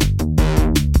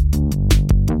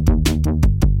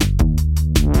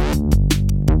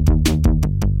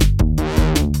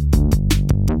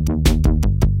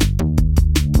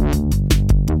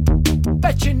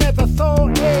 Bet you never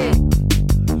thought it.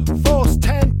 Force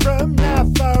 10 from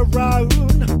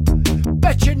Navarone.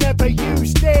 Bet you never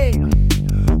used it.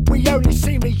 We only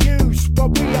seem to use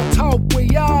what we are told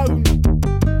we own.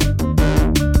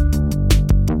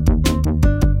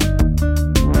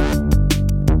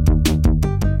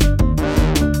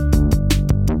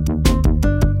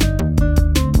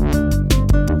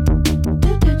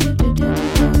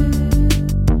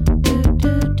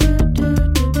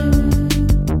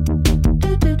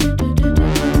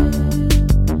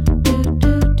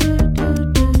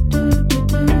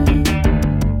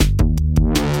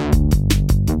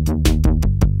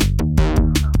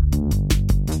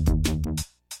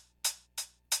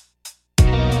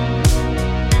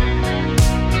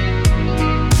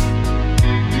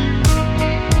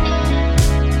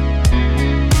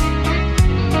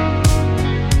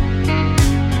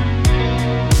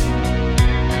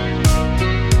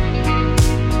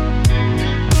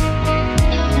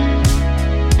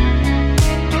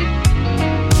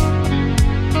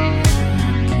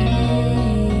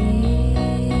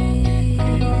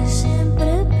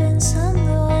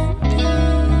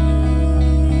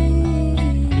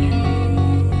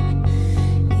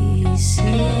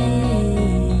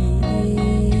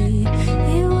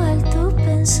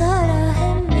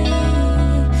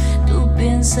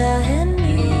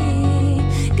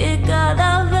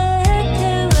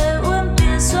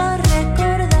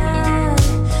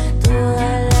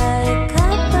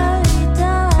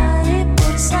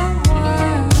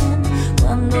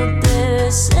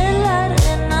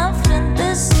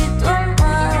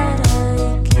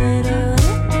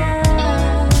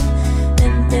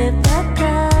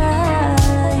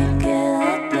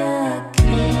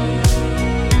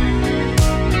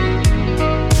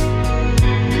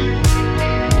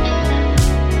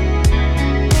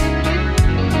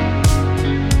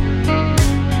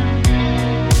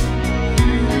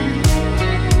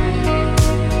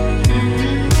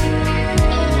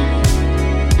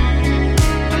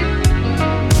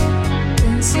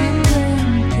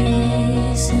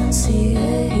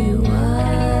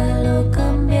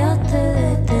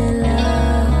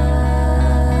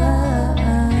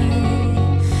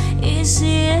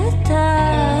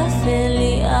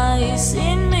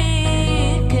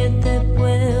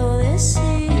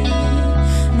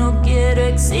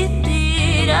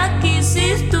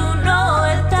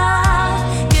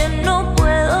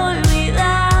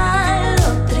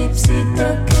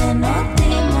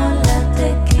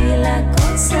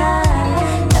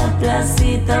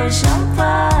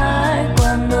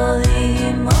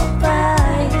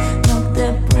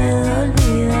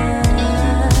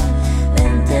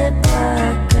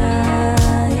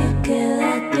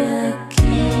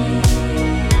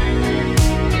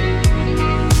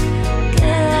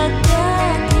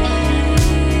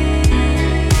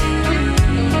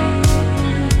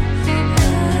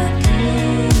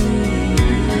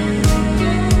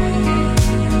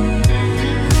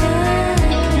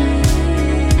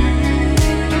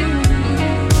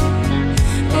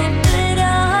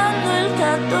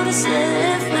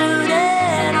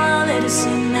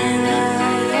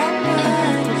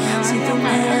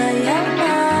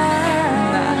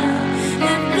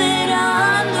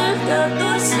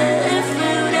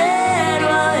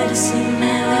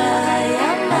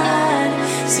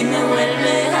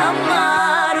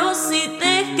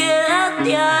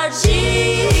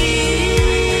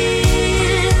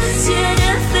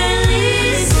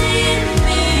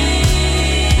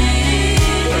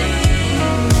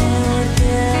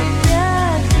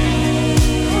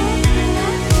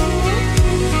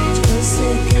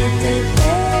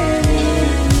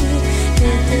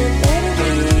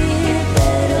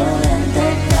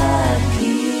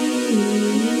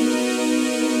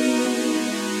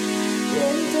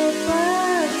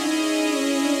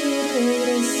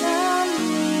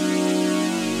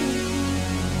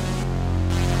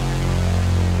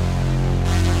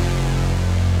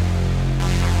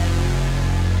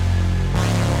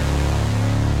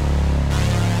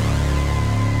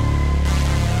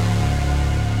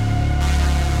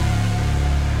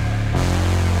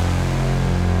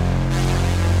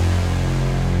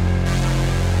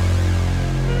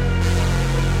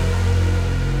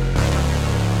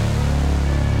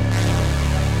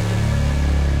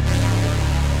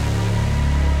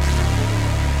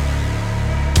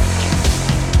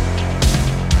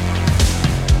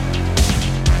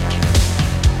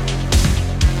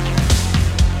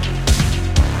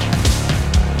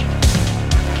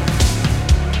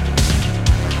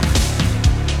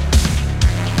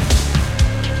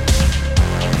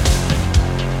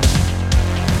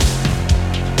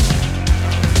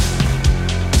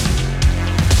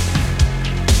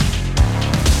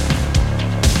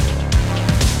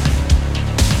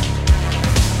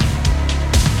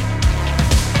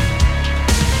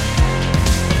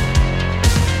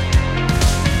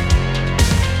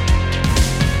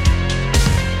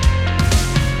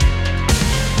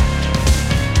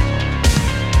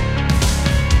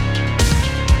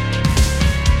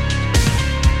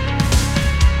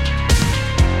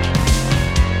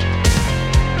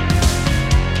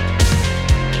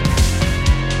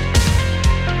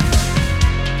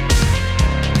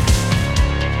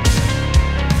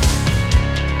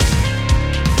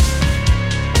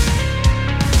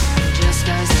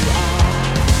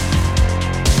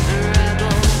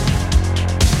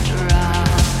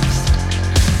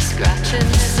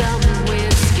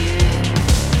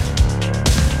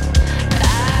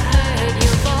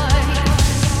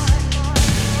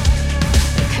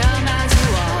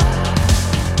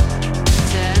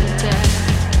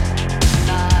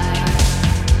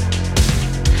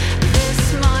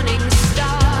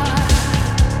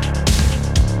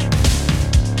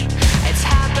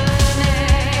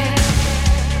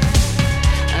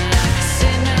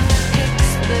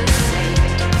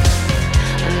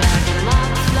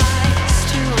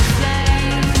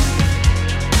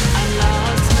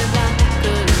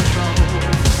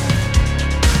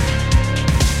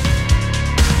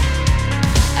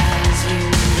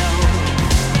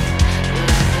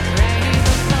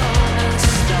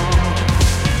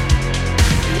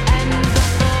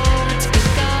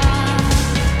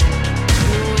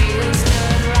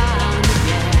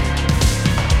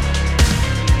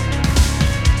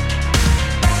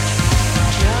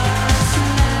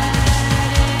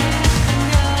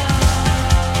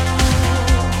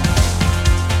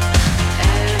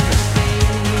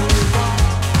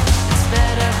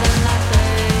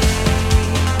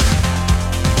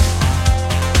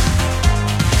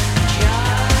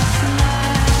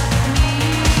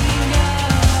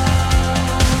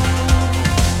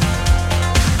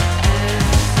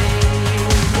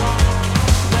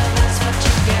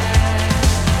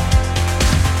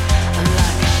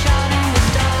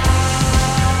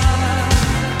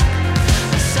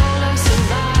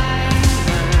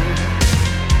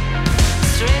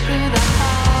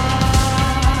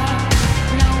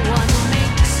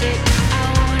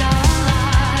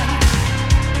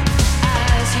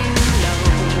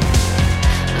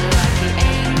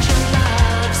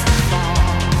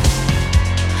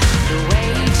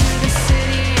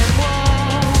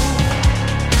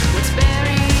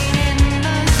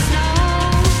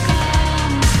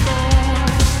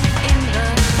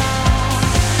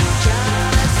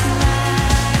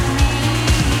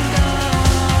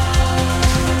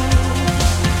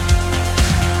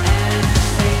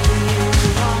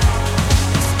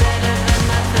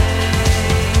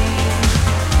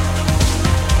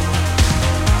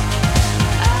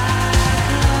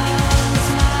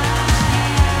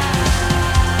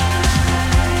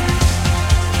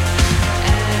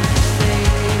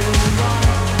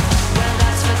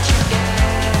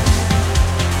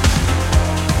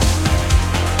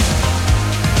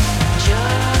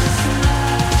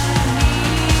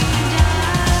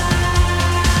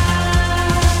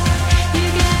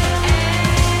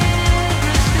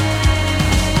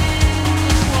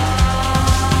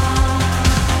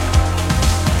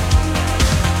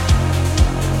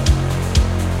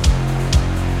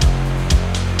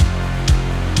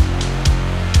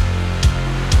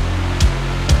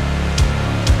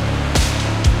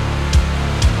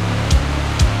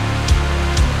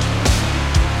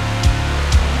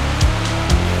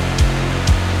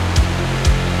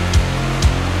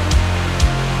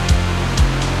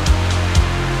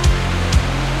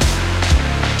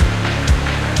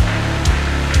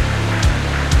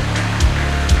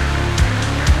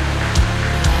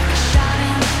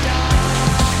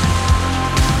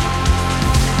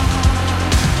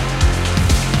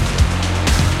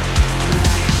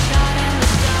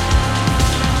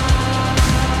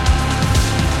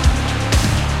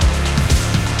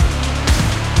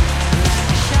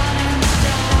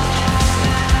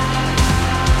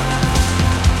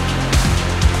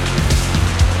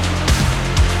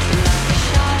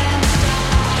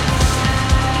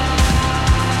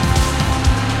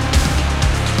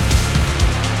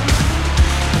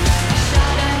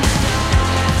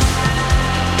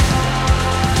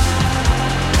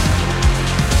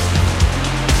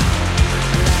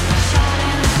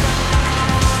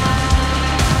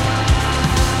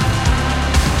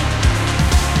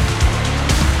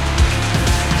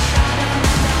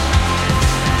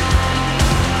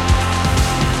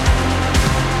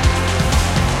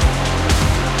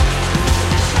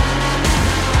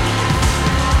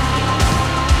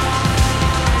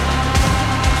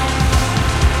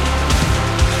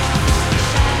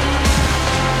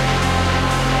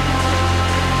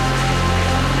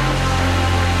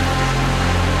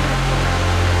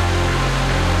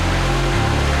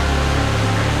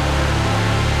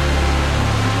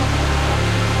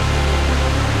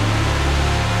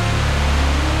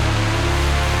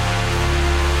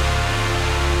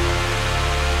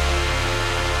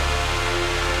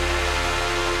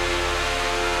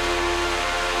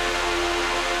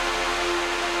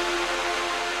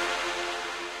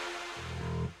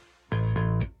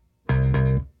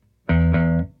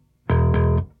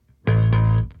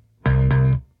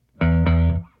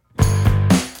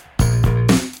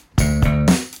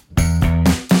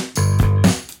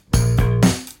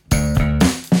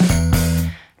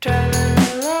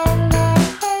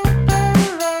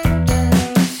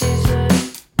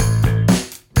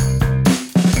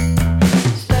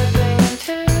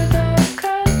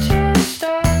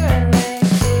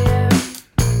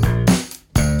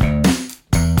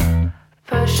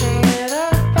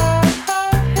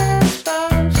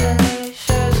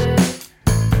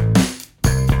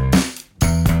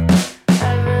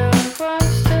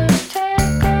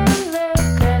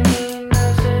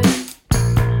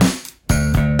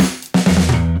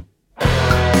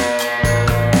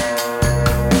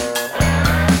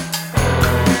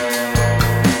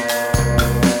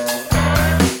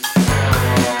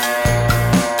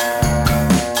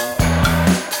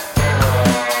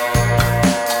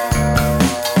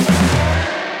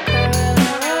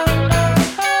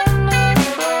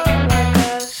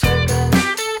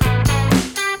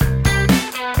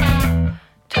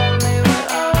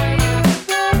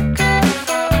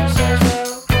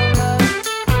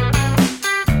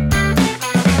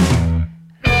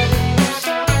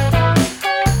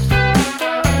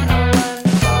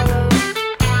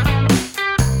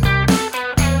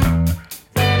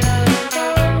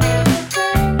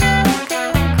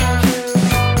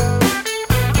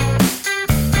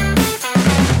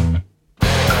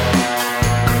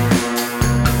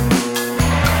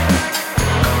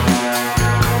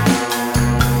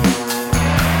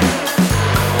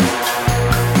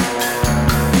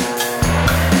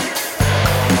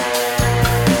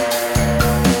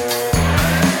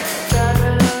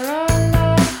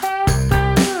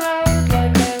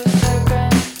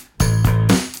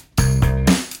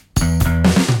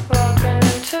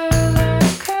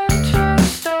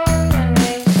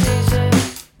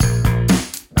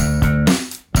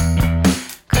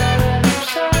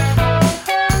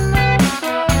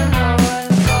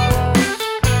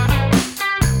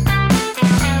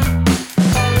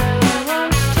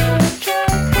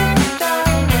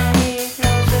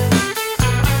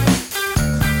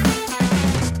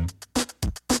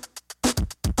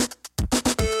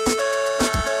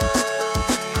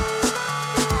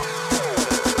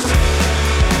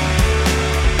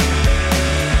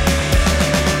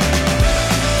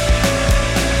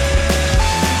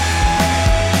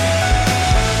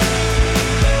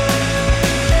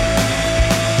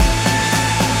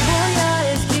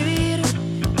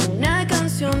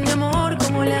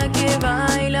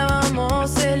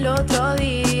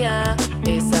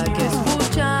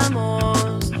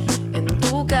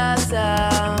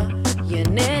 casa y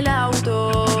en el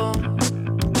auto.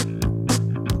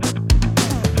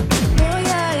 Voy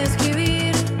a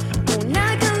escribir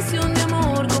una canción de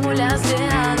amor como las de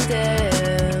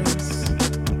antes,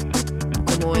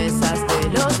 como esas de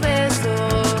los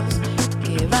besos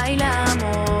que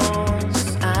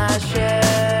bailamos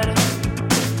ayer.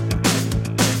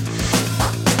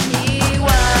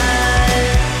 Igual,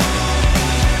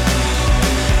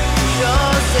 yo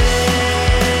sé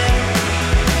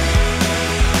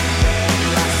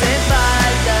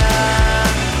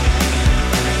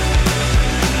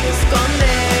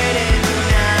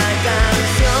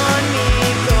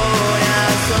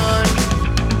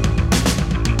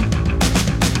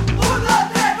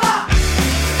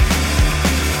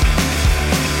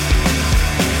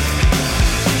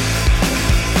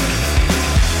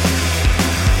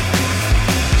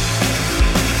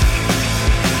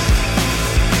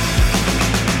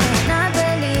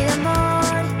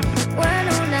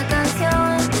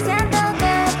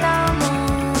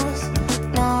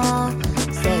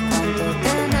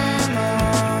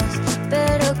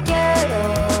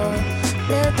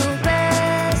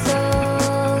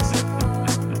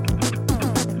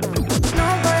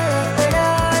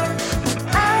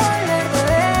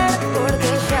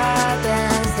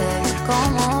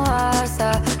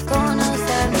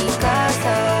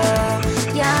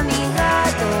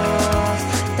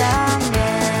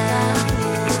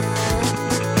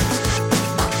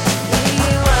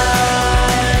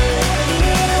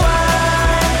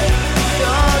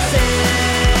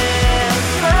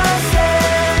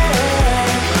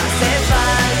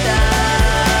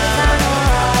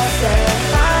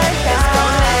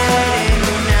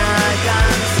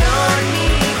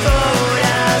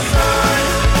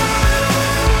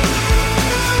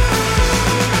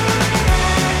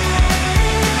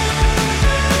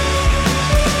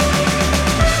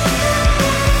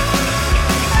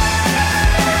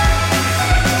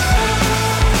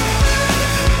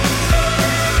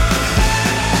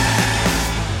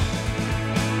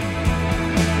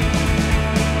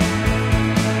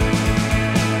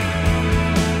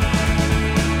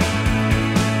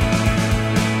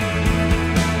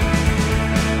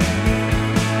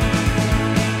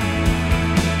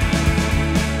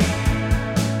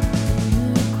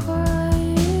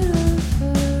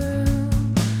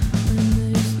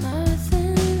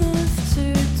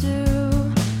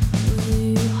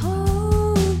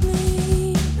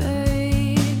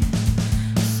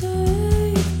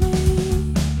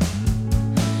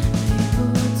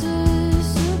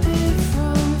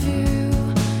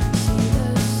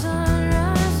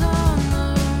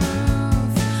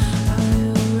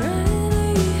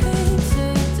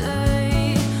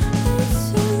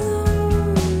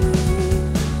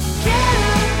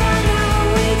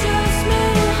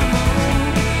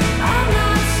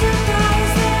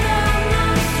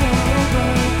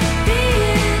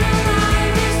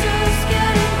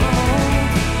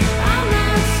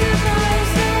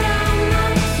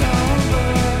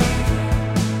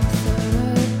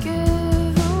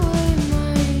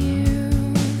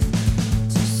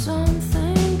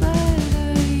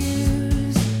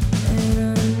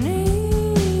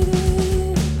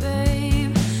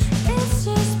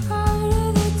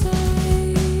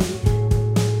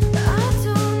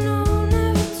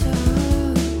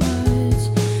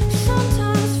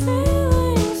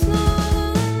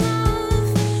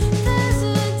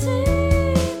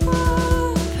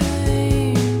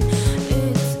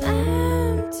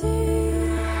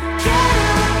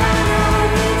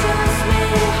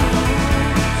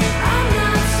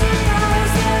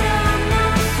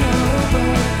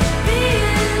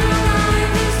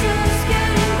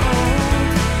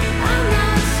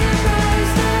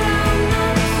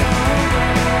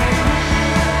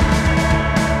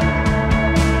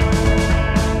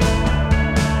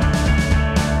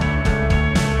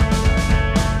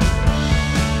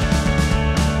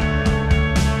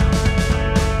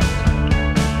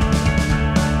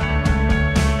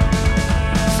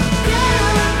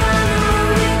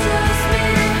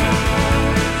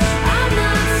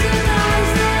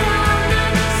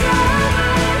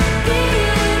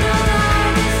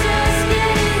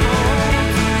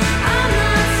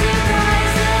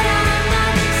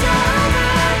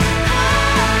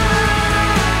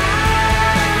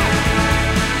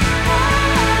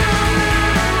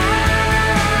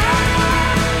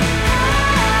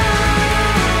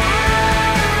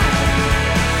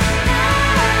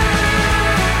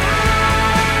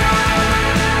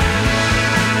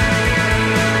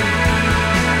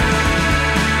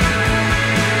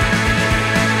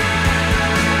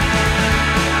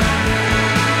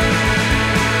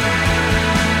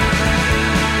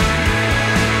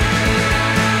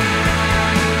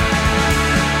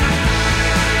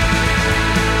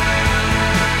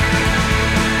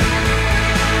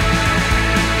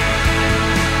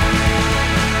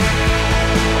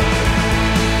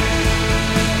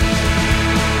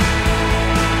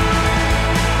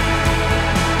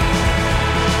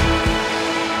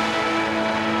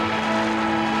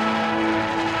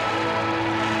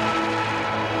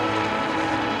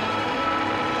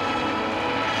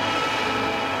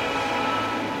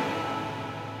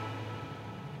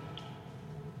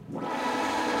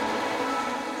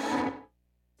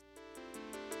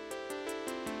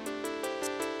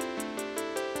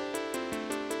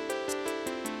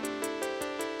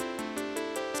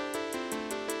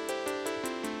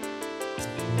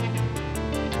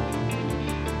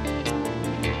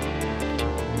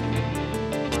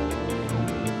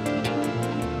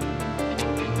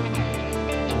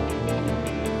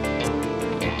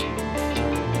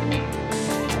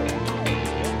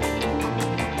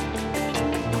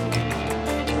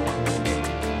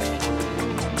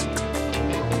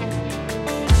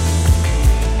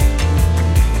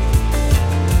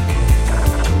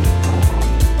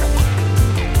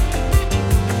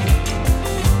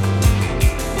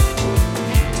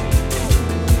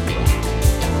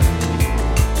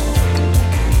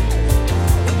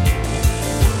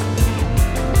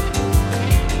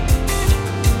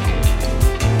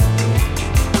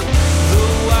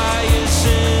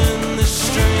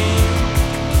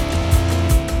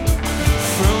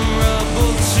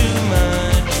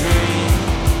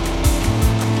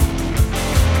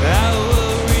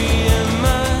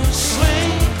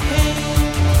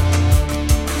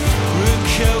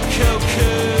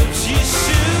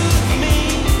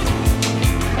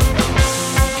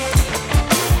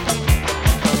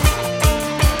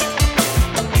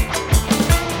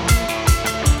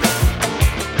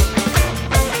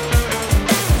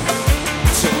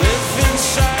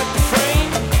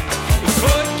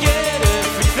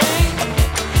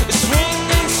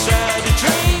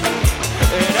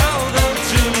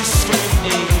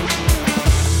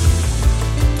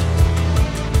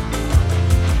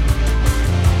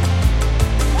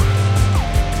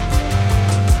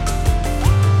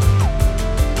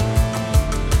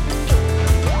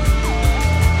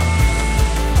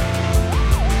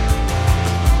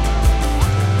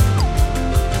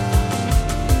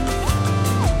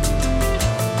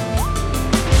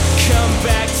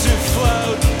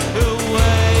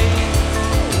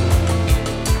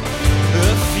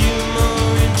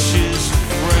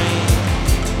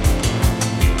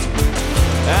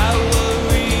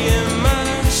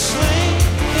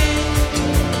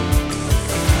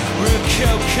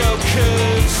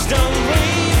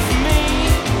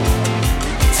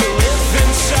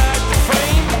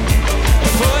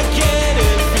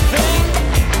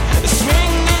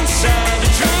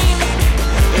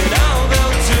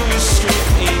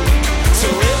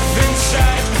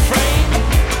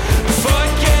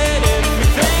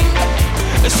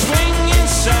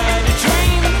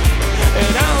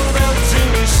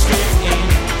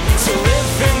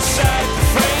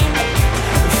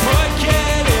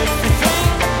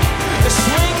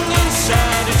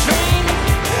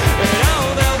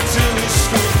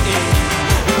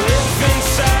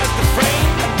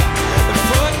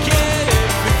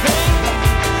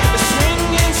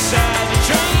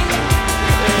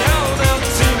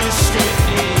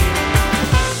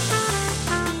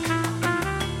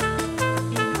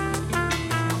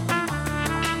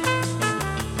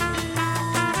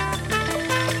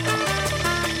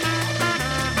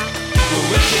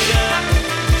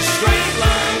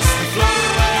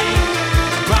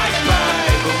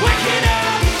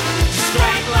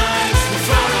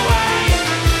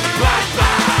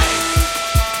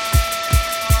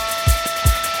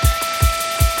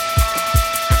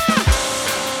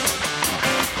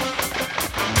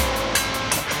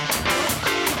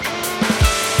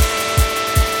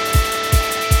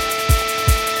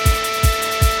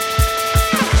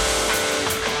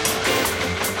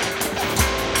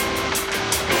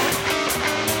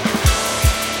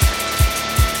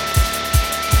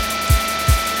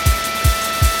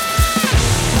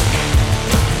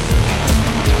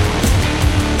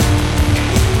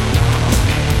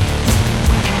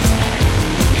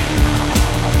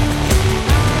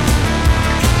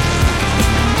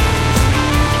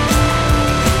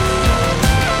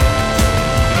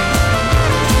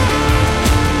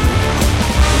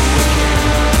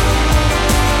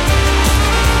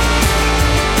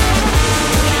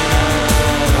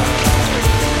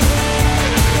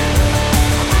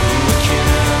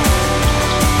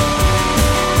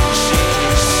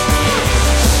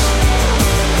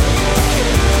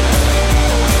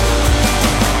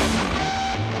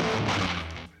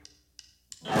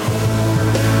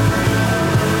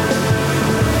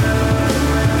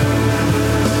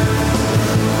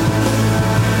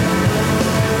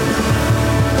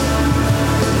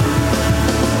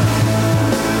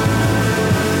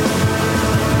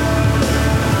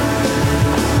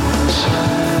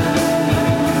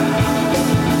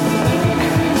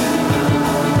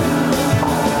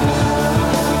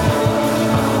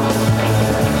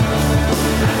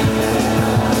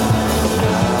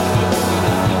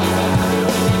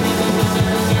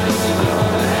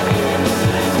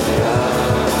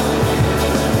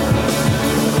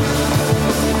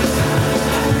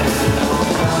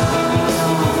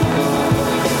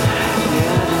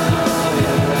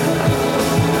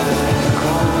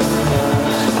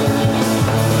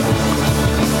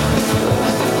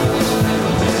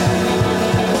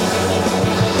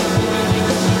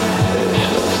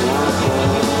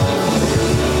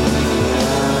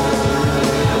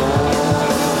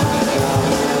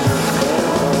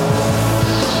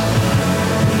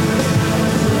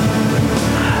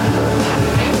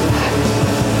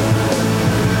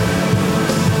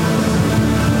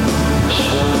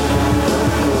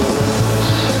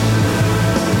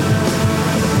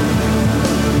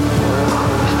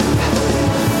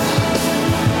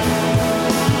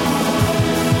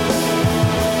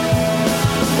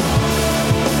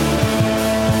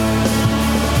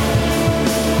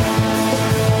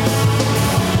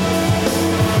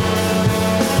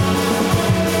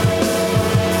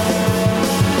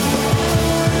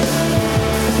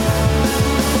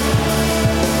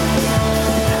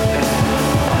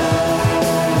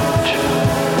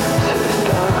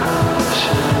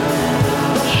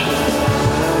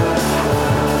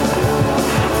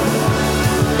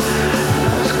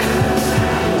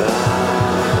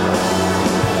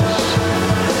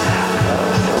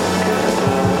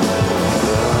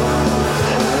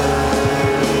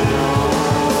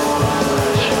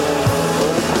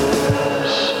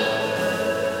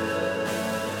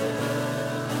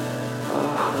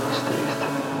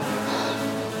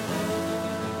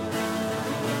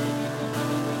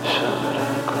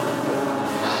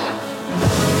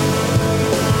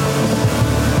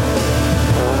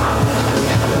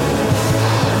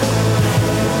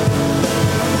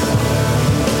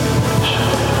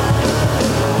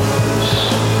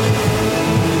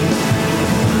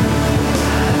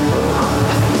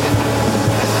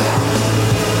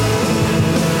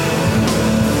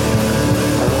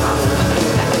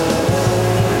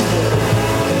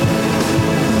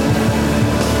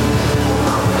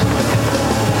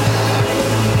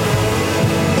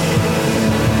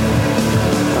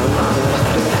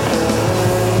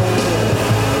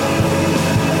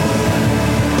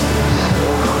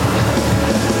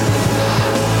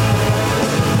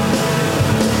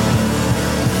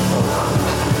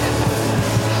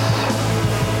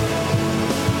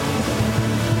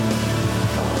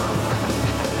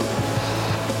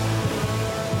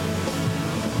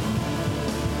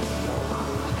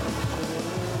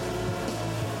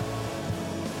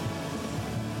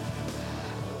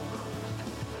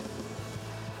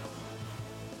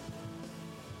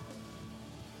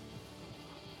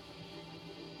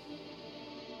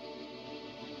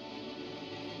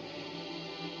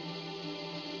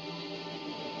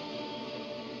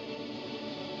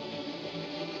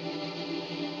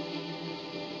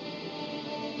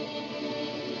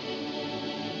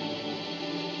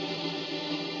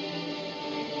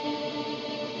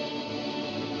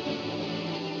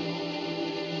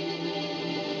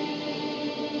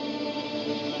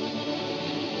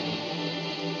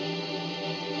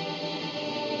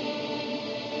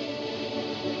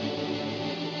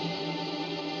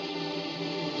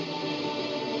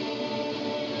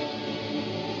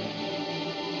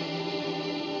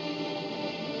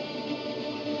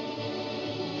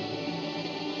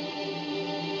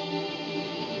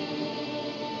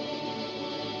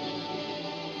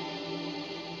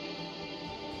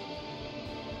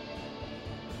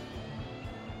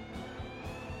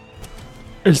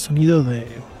el sonido de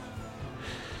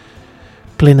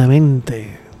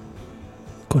Plenamente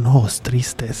con ojos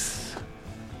tristes.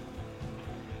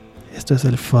 Esto es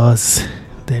el Fuzz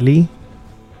Deli.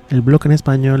 El bloque en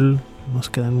español, nos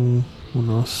quedan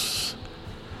unos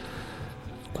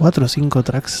 4 o 5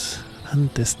 tracks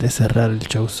antes de cerrar el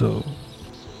show, so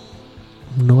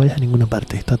no vayas a ninguna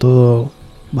parte, está todo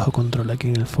bajo control aquí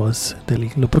en el Fuzz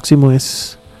Deli. Lo próximo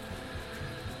es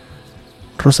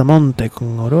Rosamonte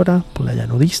con Aurora, Playa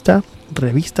Nudista,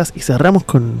 Revistas, y cerramos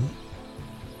con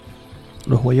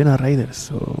los Wayona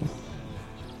Riders.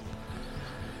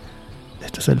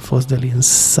 Esto es el Fuzz Deli en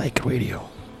Psych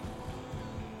Radio.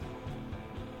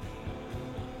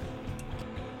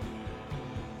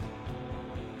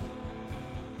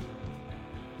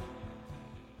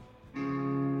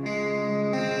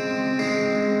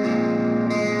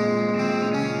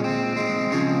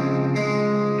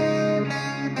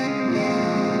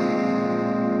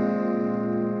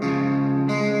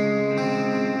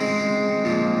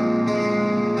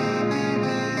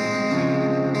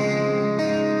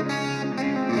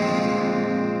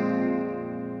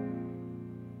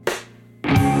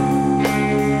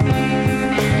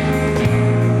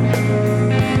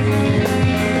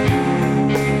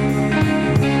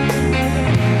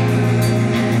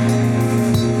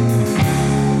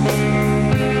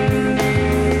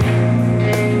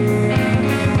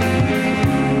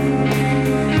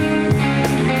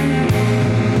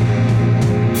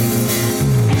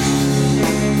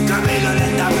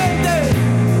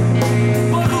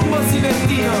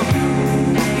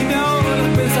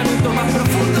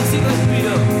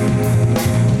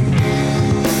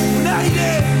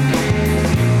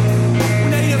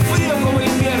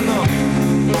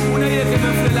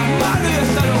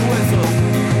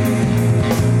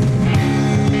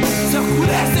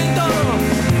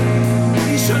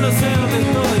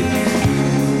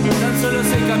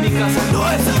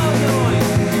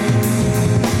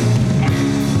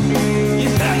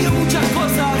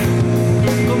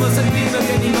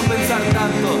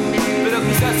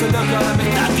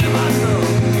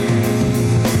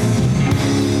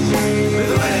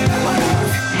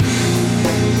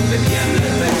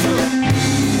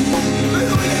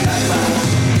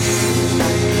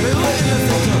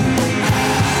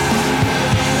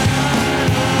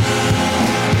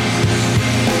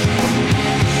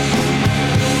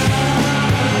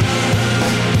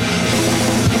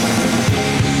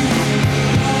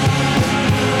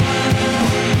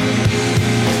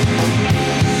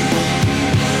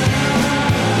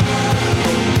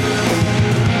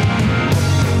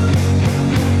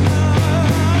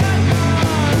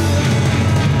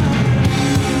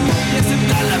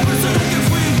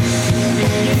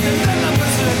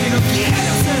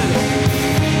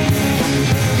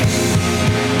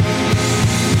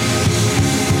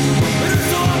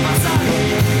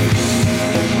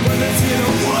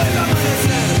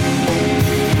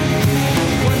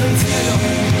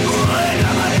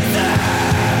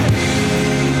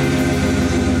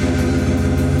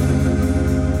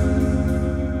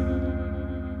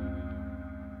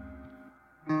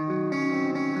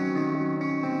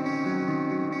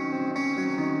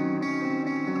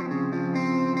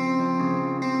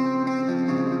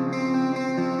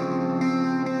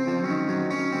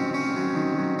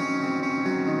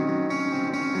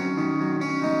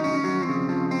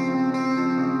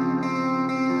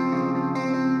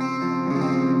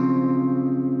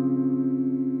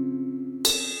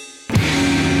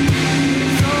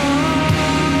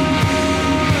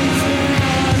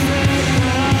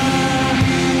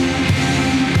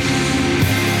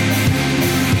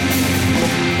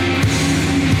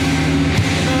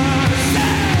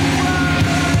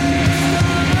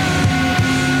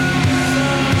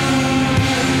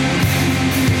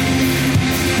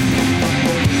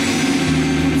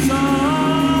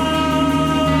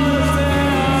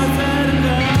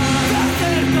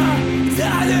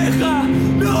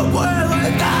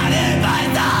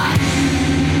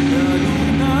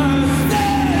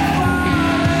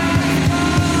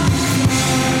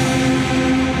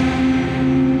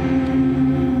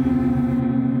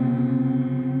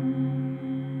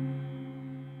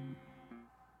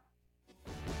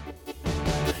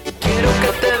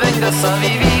 vengas a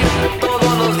vivir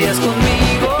todos los días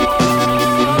conmigo.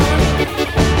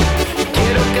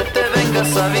 Quiero que te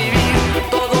vengas a vivir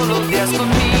todos los días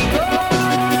conmigo.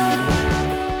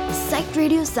 Psych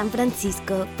Radio San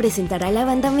Francisco presentará a la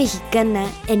banda mexicana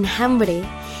Enjambre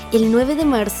el 9 de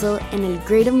marzo en el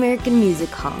Great American Music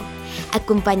Hall,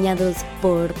 acompañados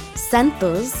por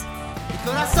Santos, el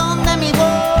corazón de mi voz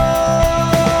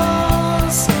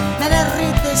me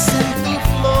derrites en tu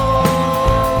flor,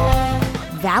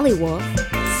 Valley Wolf,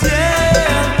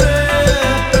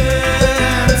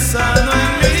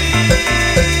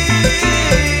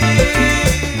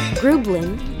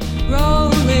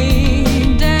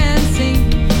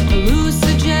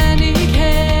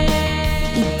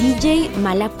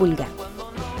 La Pulga.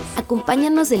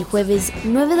 Acompáñanos el jueves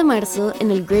 9 de marzo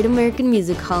en el Great American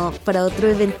Music Hall para otro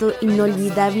evento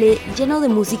inolvidable lleno de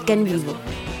música en vivo.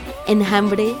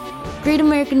 Enjambre, Great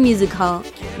American Music Hall,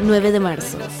 9 de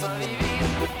marzo. Quiero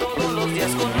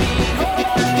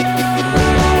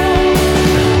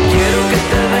que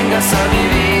te vengas a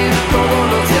vivir todos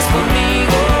los días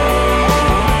conmigo.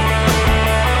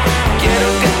 Quiero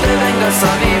que te vengas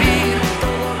a vivir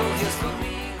todos los días conmigo.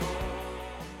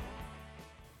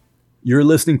 You're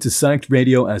listening to Psyched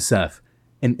Radio SF,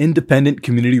 an independent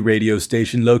community radio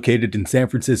station located in San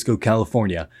Francisco,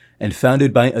 California, and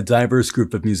founded by a diverse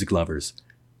group of music lovers.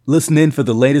 Listen in for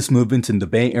the latest movements in the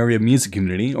Bay Area music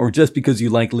community, or just because you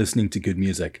like listening to good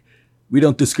music. We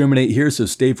don't discriminate here, so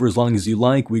stay for as long as you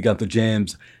like. We got the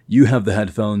jams. You have the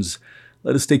headphones.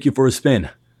 Let us take you for a spin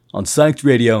on Psyched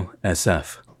Radio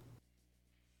SF.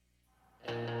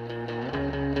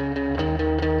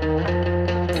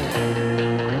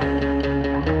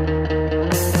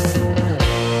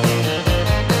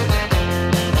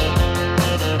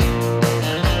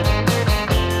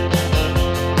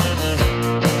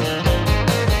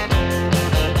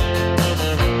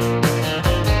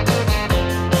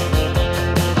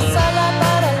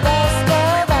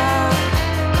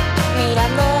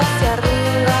 Mirando hacia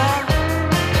arriba,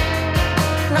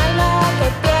 no hay nada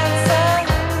que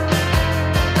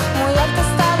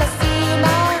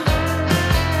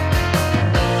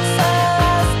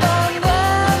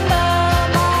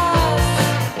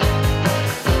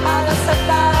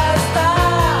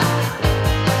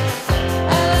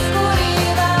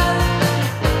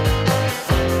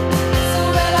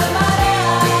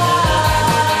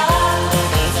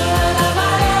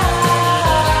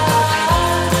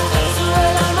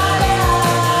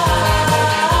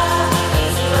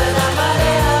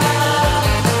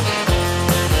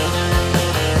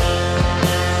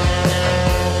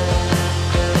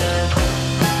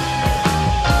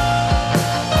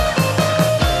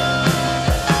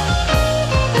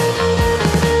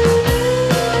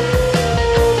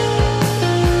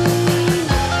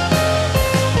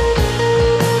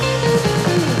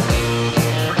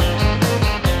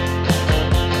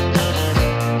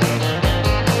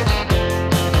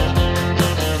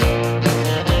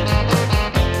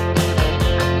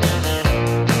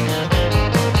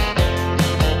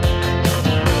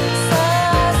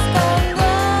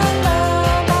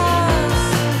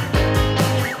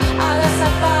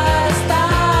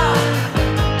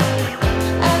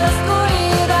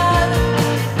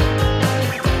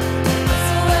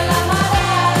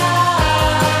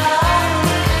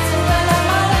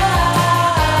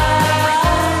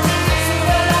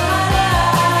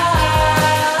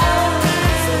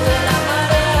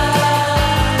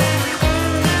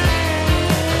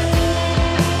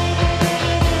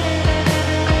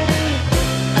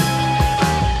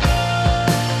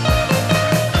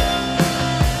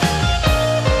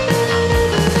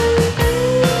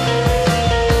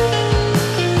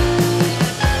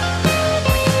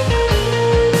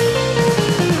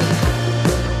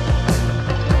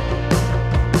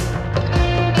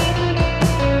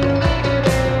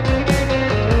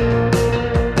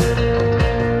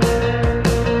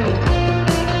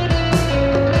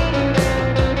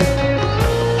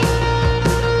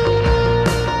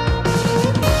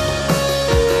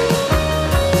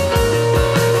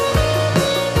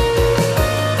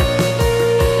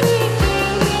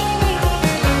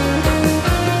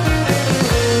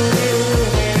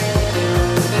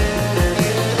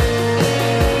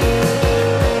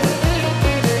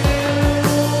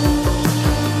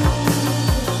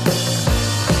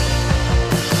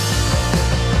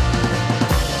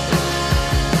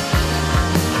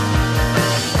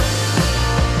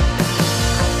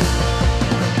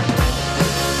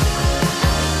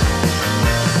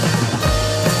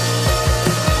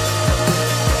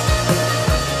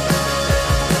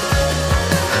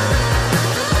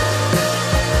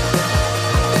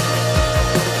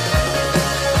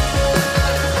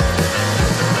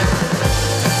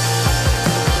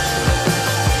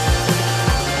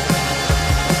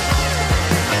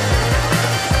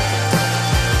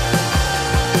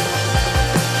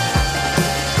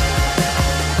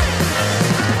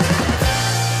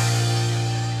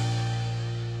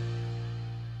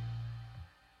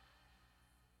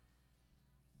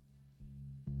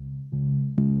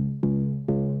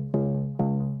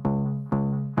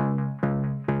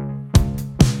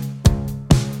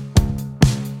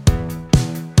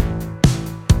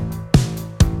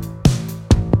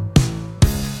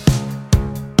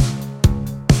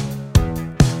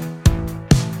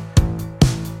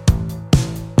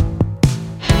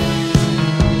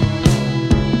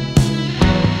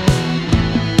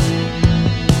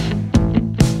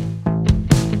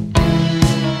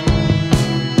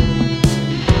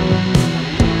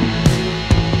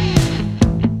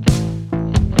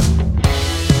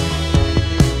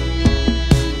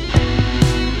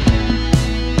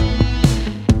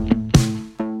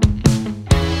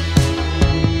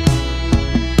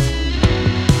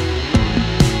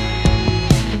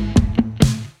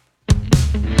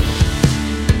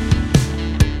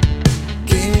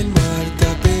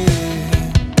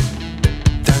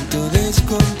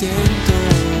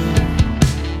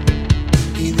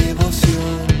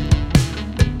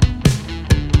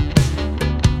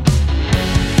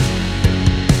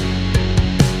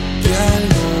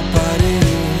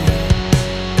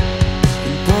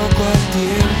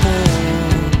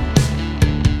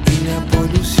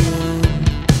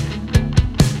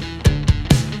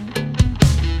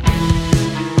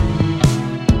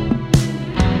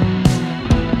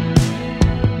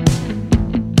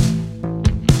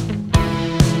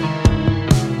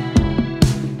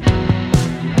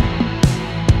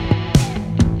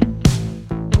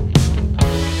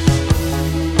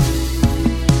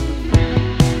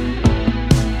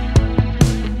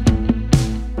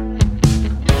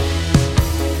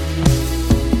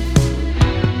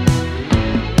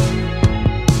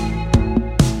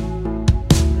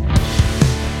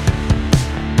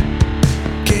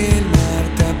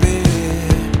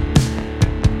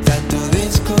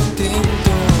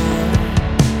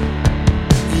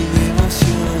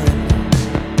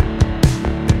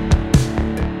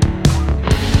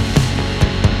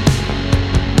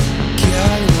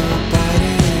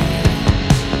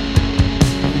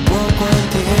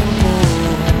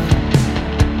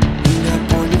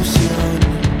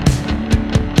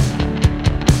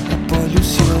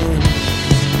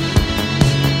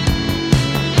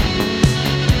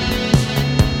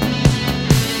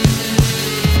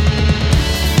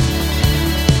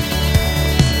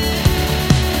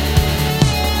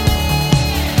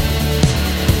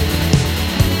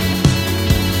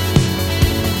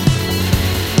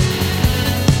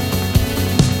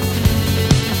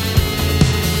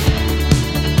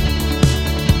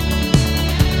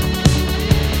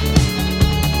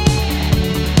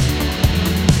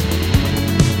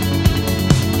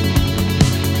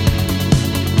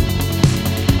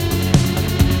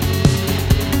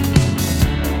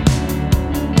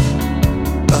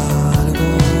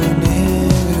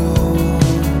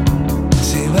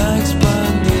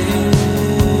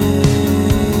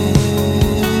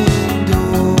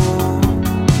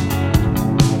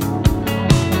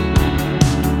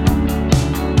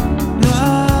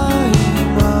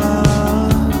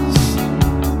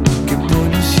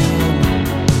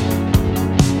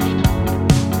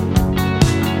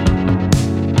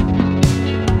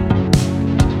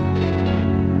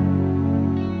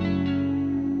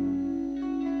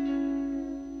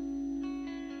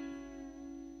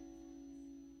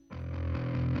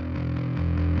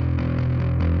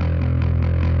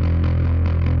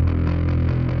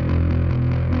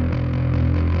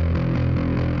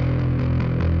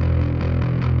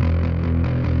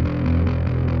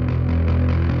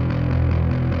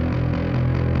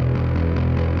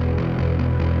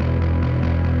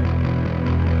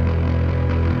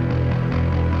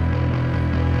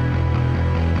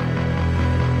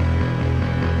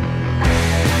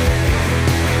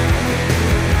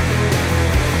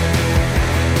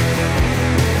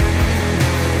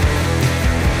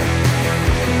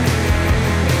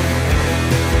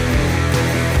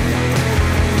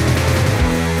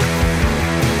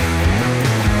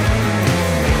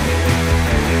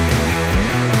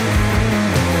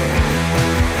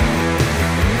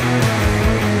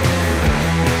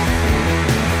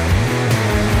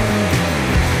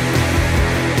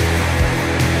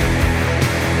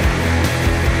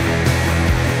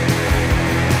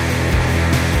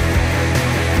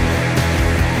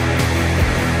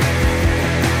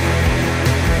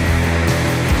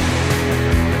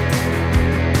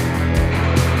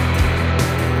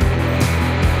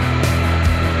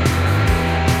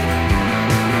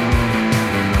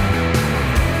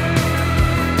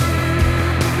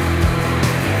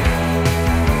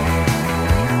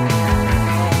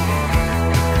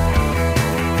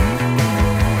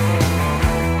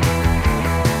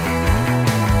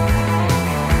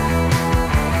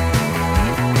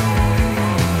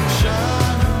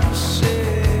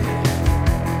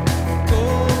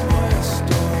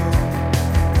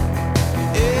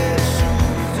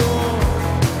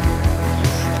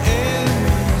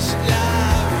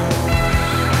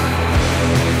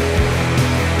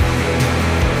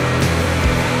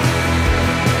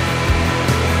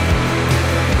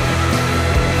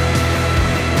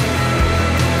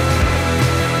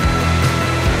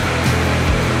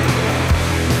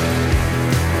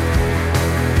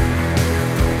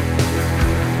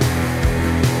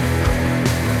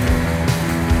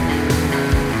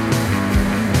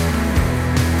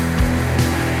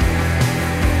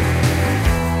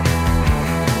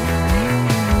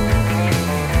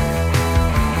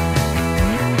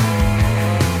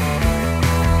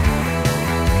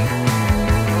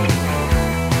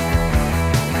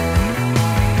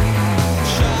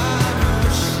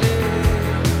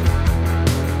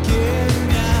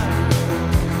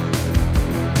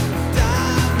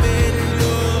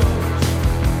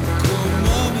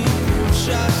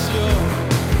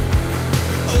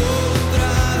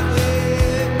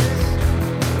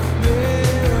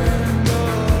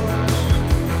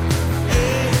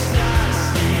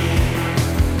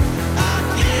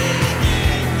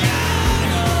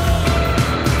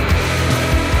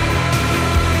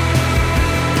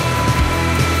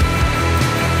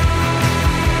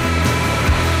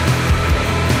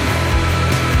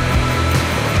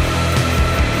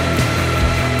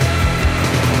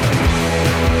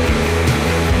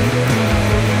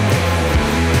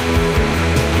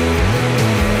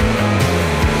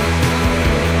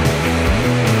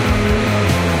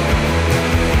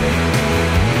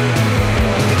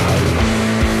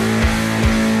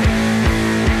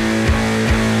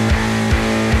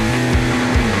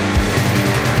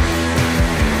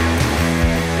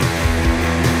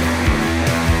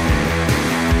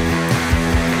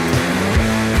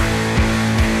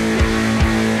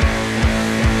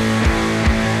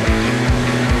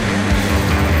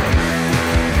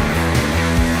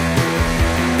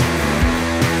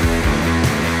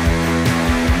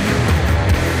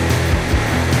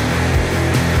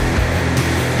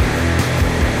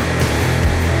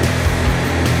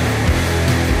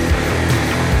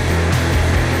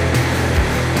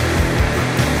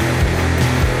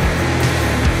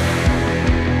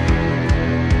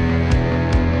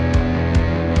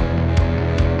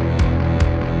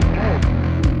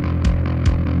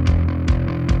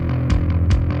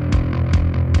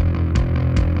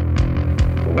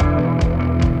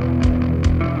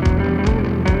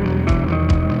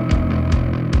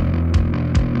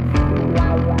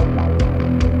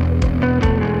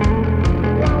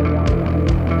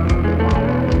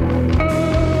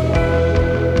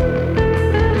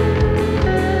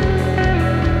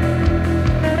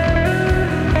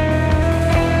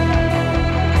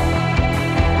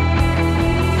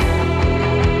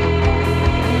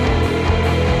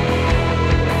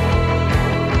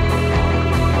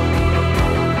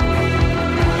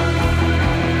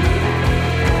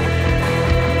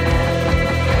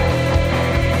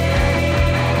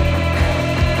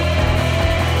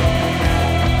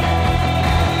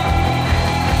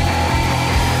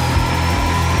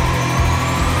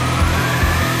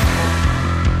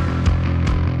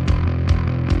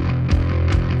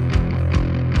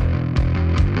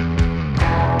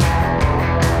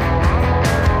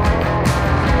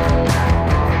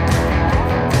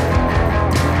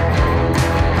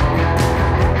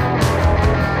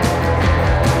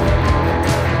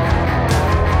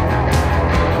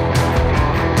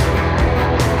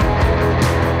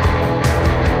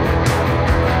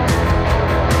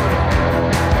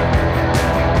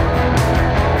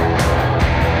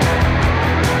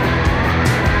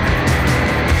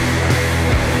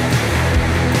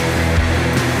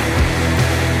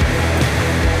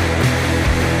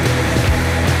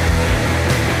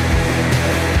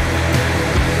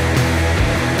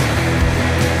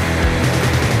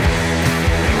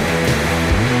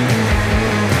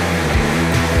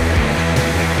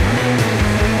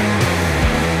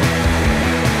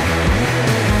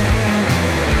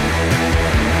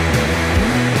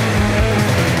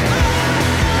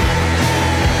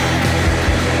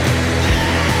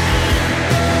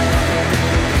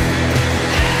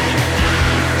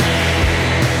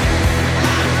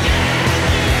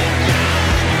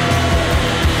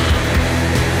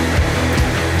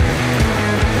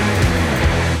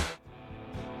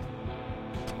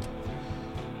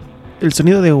el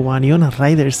sonido de Wanyona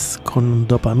Riders con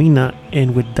Dopamina.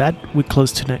 And with that, we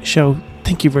close tonight's show.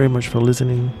 Thank you very much for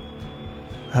listening.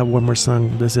 I have one more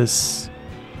song. This is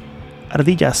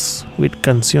Ardillas with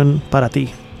Canción Para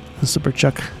Ti. And Super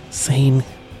Chuck saying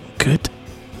good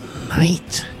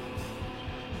night.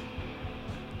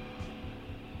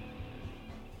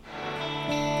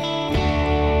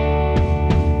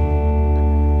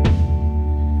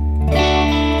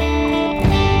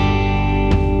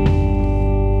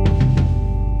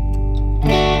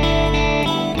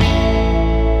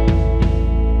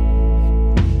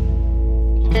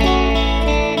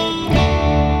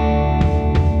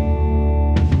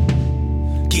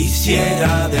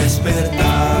 Quisiera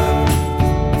despertar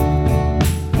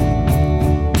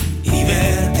y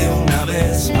verte una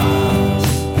vez más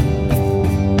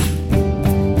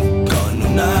con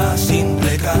una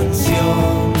simple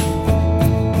canción.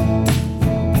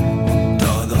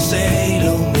 Todo se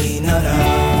iluminará.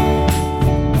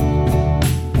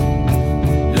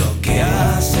 Lo que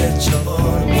has hecho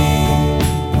por mí,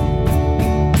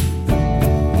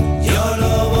 yo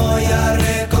lo voy a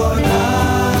recordar.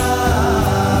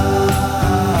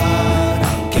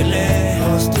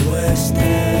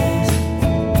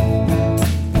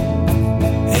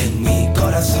 En mi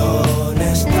corazón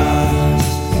estás,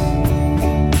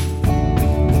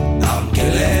 aunque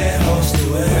lejos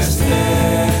tú estés.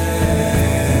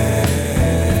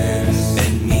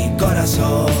 En mi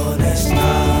corazón estás.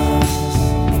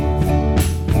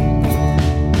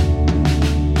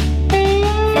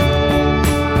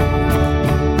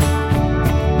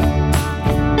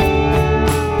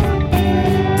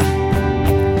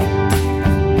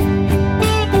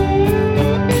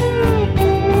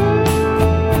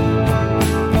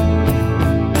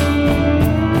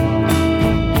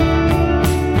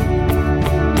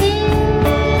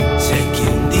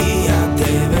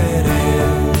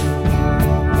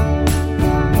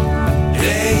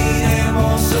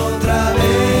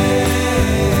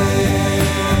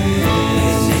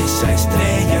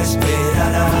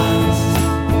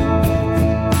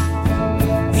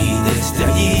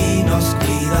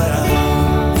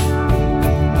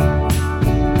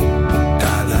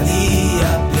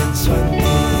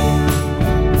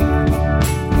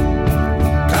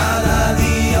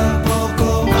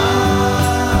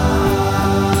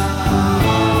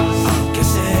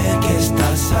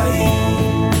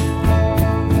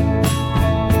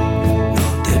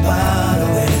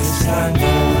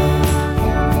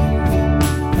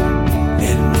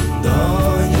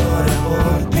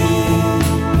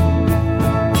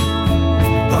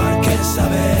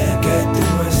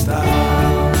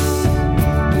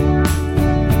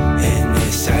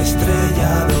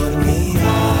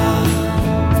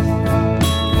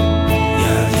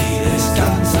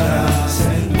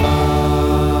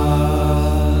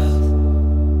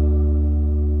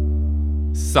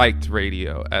 Psyched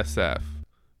Radio SF.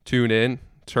 Tune in,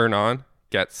 turn on,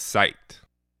 get psyched.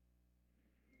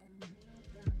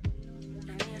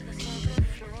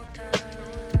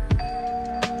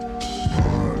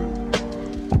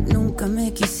 Nunca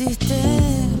me quisiste,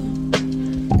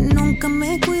 nunca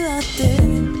me cuidaste,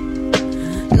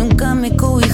 nunca me cobijaste.